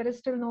go and there is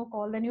still no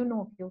call, then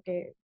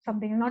okay,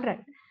 something is not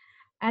right.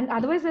 And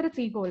otherwise there is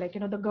ego, like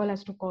the girl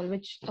has to call,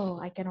 which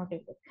I cannot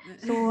deal with.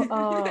 So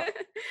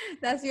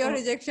that's your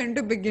rejection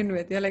to begin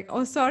with. You're like,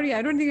 oh, sorry,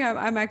 I don't think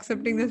I'm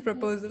accepting this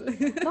proposal.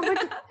 no,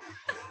 but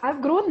I've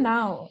grown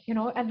now,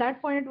 at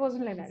that point it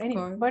wasn't like that. Of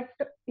Anyway, course. but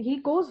he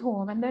goes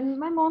home and then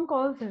my mom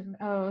calls him,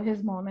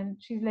 his mom, and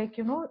she's like,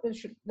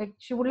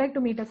 she would like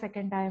to meet a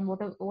second time. What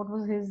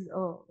was his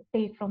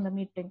take from the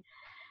meeting?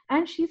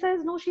 And she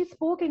says, no, she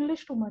spoke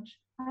English too much.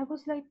 I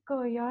was like,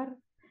 yaar,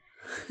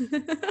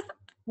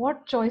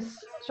 what choice?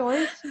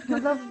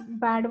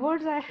 Bad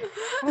words. I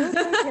was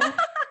like, yeah,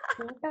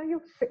 what are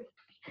you saying?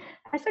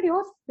 I said, he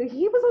was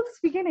also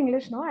speaking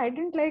English, no? I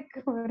didn't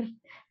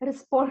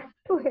respond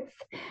to his.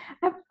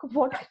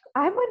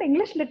 I'm an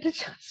English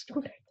literature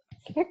student.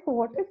 Like,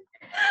 what is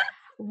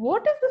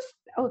this?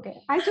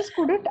 Okay, I just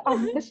couldn't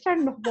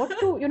understand what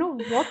to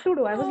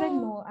do. I was like,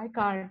 no, I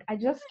can't. I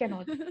just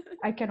cannot.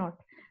 I cannot.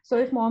 So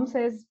if mom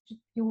says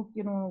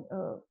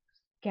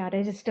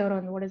register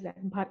on what is that?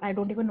 I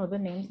don't even know the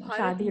names.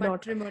 Bharat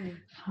Matrimony.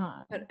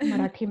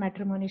 Marathi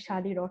matrimony,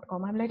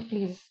 shadi.com. I'm like,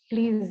 please,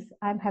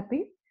 I'm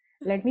happy.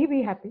 Let me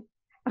be happy.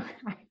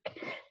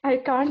 I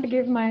can't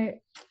give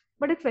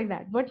but it's like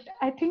that. But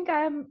I think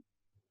I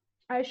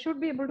should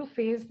be able to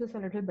face this a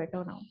little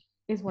better now,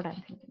 is what I'm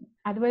thinking.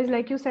 Otherwise,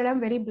 like you said, I'm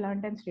very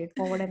blunt and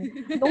straightforward, and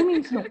no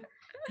means no.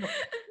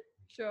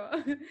 Sure.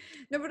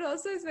 No, but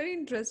also it's very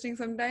interesting.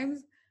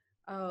 Sometimes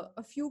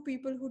a few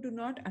people who do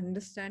not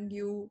understand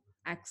you,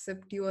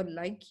 accept you, or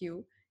like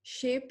you,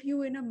 shape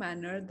you in a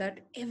manner that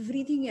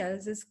everything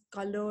else is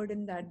colored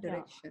in that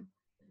direction.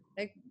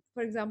 Like,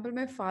 for example,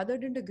 my father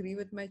didn't agree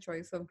with my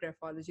choice of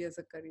graphology as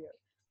a career.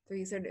 So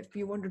he said, if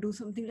you want to do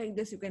something like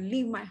this, you can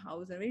leave my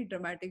house. A very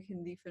dramatic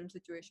Hindi film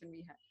situation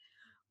we had.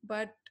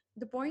 But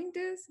the point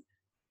is,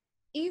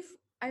 if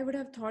I would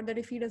have thought that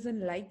if he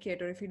doesn't like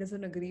it or if he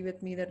doesn't agree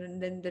with me,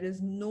 then there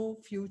is no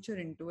future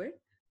into it,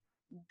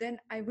 then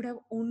I would have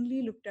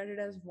only looked at it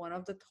as one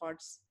of the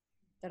thoughts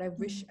that I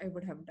wish I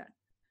would have done.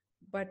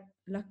 But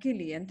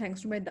luckily, and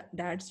thanks to my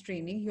dad's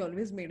training, he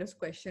always made us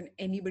question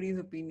anybody's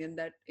opinion.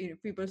 That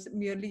if people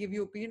merely give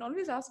you opinion,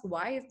 always ask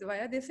why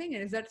are they saying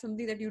it? Is that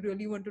something that you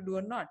really want to do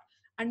or not?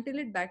 Until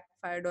it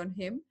backfired on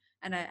him,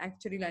 and I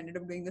actually ended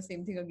up doing the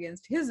same thing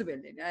against his will.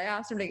 And I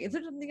asked him, like, is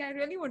it something I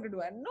really want to do?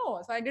 And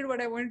no, so I did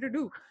what I wanted to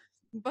do.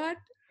 But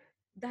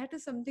that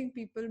is something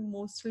people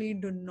mostly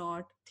do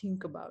not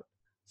think about.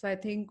 So I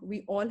think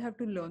we all have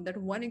to learn that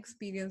one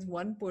experience,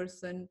 one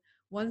person,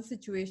 one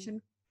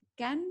situation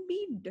can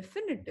be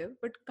definitive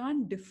but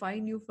can't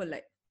define you for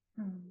life.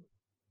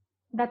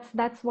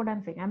 That's what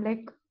I'm saying. I'm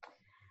like,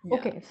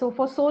 okay, so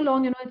for so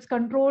long, it's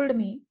controlled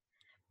me,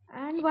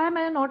 and why am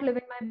I not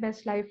living my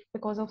best life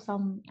because of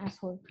some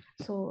asshole?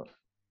 So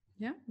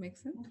yeah,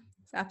 makes sense.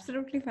 It's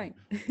absolutely fine.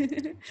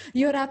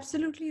 You're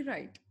absolutely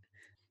right.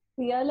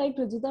 Yeah, like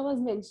Rujita was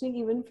mentioning,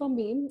 even for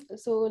me,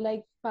 so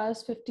like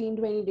past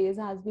 15-20 days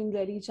has been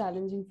very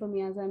challenging for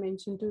me, as I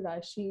mentioned to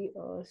Rashi.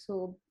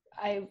 So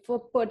for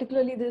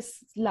particularly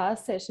this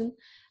last session,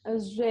 I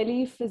was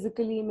really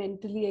physically,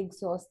 mentally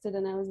exhausted,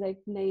 and I was like,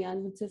 nahi yaar,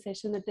 mujhse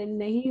session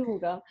attend nahi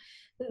hoga.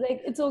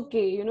 Like, it's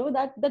okay,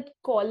 that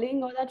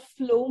calling or that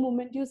flow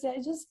moment you say,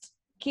 I just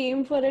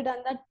came for it,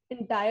 and that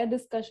entire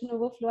discussion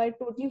overflow, I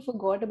totally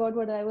forgot about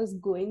what I was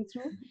going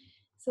through.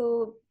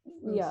 So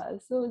yeah,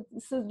 so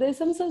there's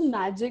some sort of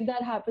magic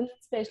that happens,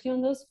 especially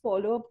on those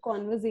follow-up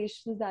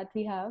conversations that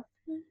we have.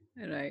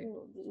 Right.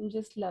 So I'm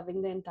just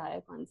loving the entire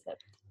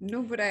concept.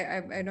 No, but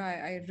I know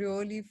I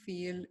really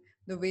feel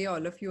the way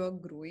all of you are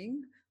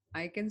growing.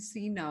 I can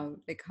see now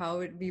like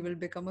how we will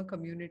become a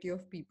community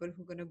of people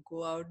who are gonna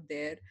go out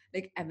there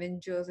like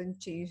Avengers and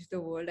change the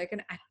world. I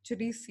can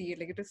actually see it.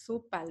 Like, it is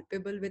so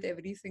palpable with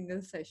every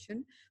single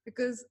session,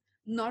 because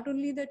not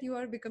only that you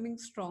are becoming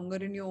stronger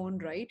in your own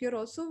right, you're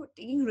also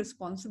taking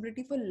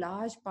responsibility for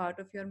large part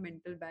of your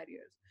mental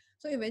barriers.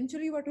 So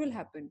eventually what will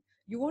happen,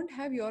 you won't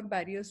have your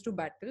barriers to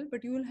battle,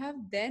 but you will have,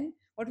 then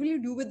what will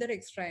you do with that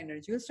extra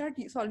energy? You'll start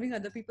solving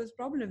other people's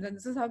problems, and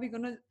this is how we're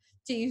going to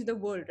change the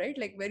world, right?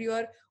 Like where you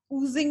are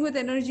oozing with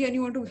energy and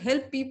you want to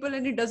help people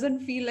and it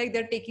doesn't feel like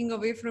they're taking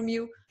away from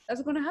you.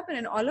 That's going to happen,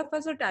 and all of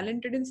us are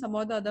talented in some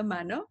or the other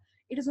manner.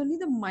 It is only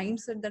the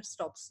mindset that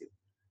stops you.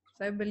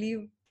 So I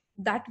believe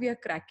that we are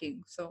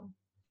cracking. So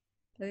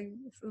like,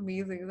 it's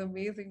amazing. It's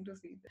amazing to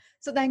see.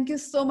 So thank you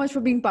so much for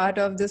being part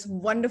of this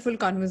wonderful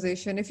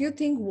conversation. If you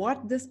think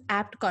what this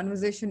APT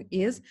conversation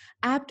is,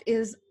 APT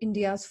is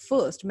India's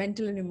first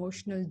mental and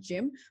emotional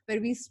gym where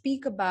we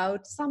speak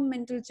about some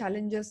mental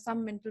challenges,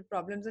 some mental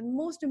problems, and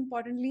most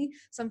importantly,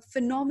 some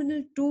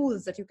phenomenal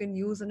tools that you can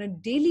use on a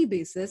daily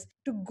basis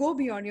to go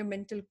beyond your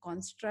mental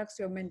constructs,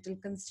 your mental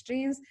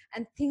constraints,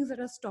 and things that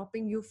are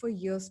stopping you for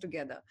years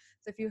together.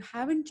 So if you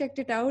haven't checked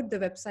it out, the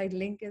website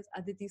link is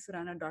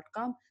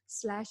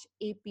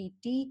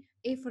aditisurana.com/APT,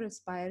 A for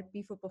Aspire,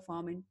 P for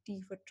Perform, and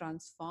T for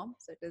Transform.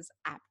 So it is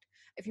APT.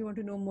 If you want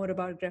to know more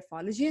about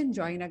graphology and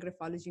join our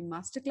graphology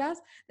masterclass,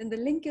 then the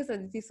link is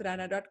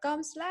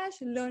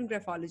aditisurana.com/learn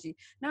graphology.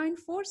 Now in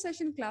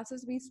 4-session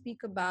classes, we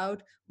speak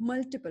about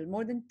more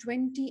than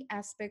 20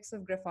 aspects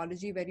of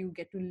graphology where you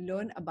get to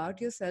learn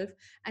about yourself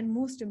and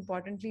most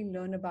importantly,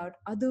 learn about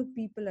other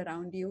people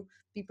around you,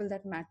 people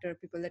that matter,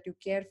 people that you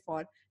care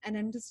for, and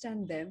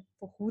understand them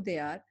for who they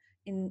are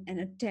in an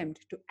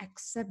attempt to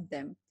accept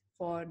them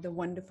for the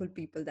wonderful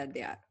people that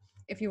they are.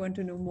 If you want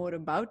to know more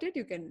about it,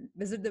 you can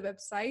visit the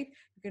website.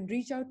 You can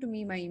reach out to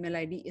me. My email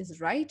ID is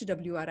WRITE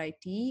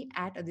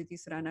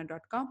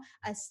 @aditisurana.com.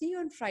 I'll see you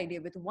on Friday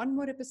with one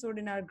more episode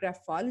in our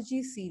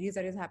graphology series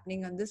that is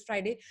happening on this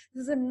Friday.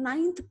 This is the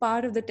 9th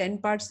part of the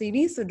 10-part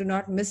series, so do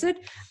not miss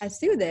it. I'll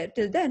see you there.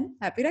 Till then,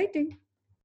 happy writing.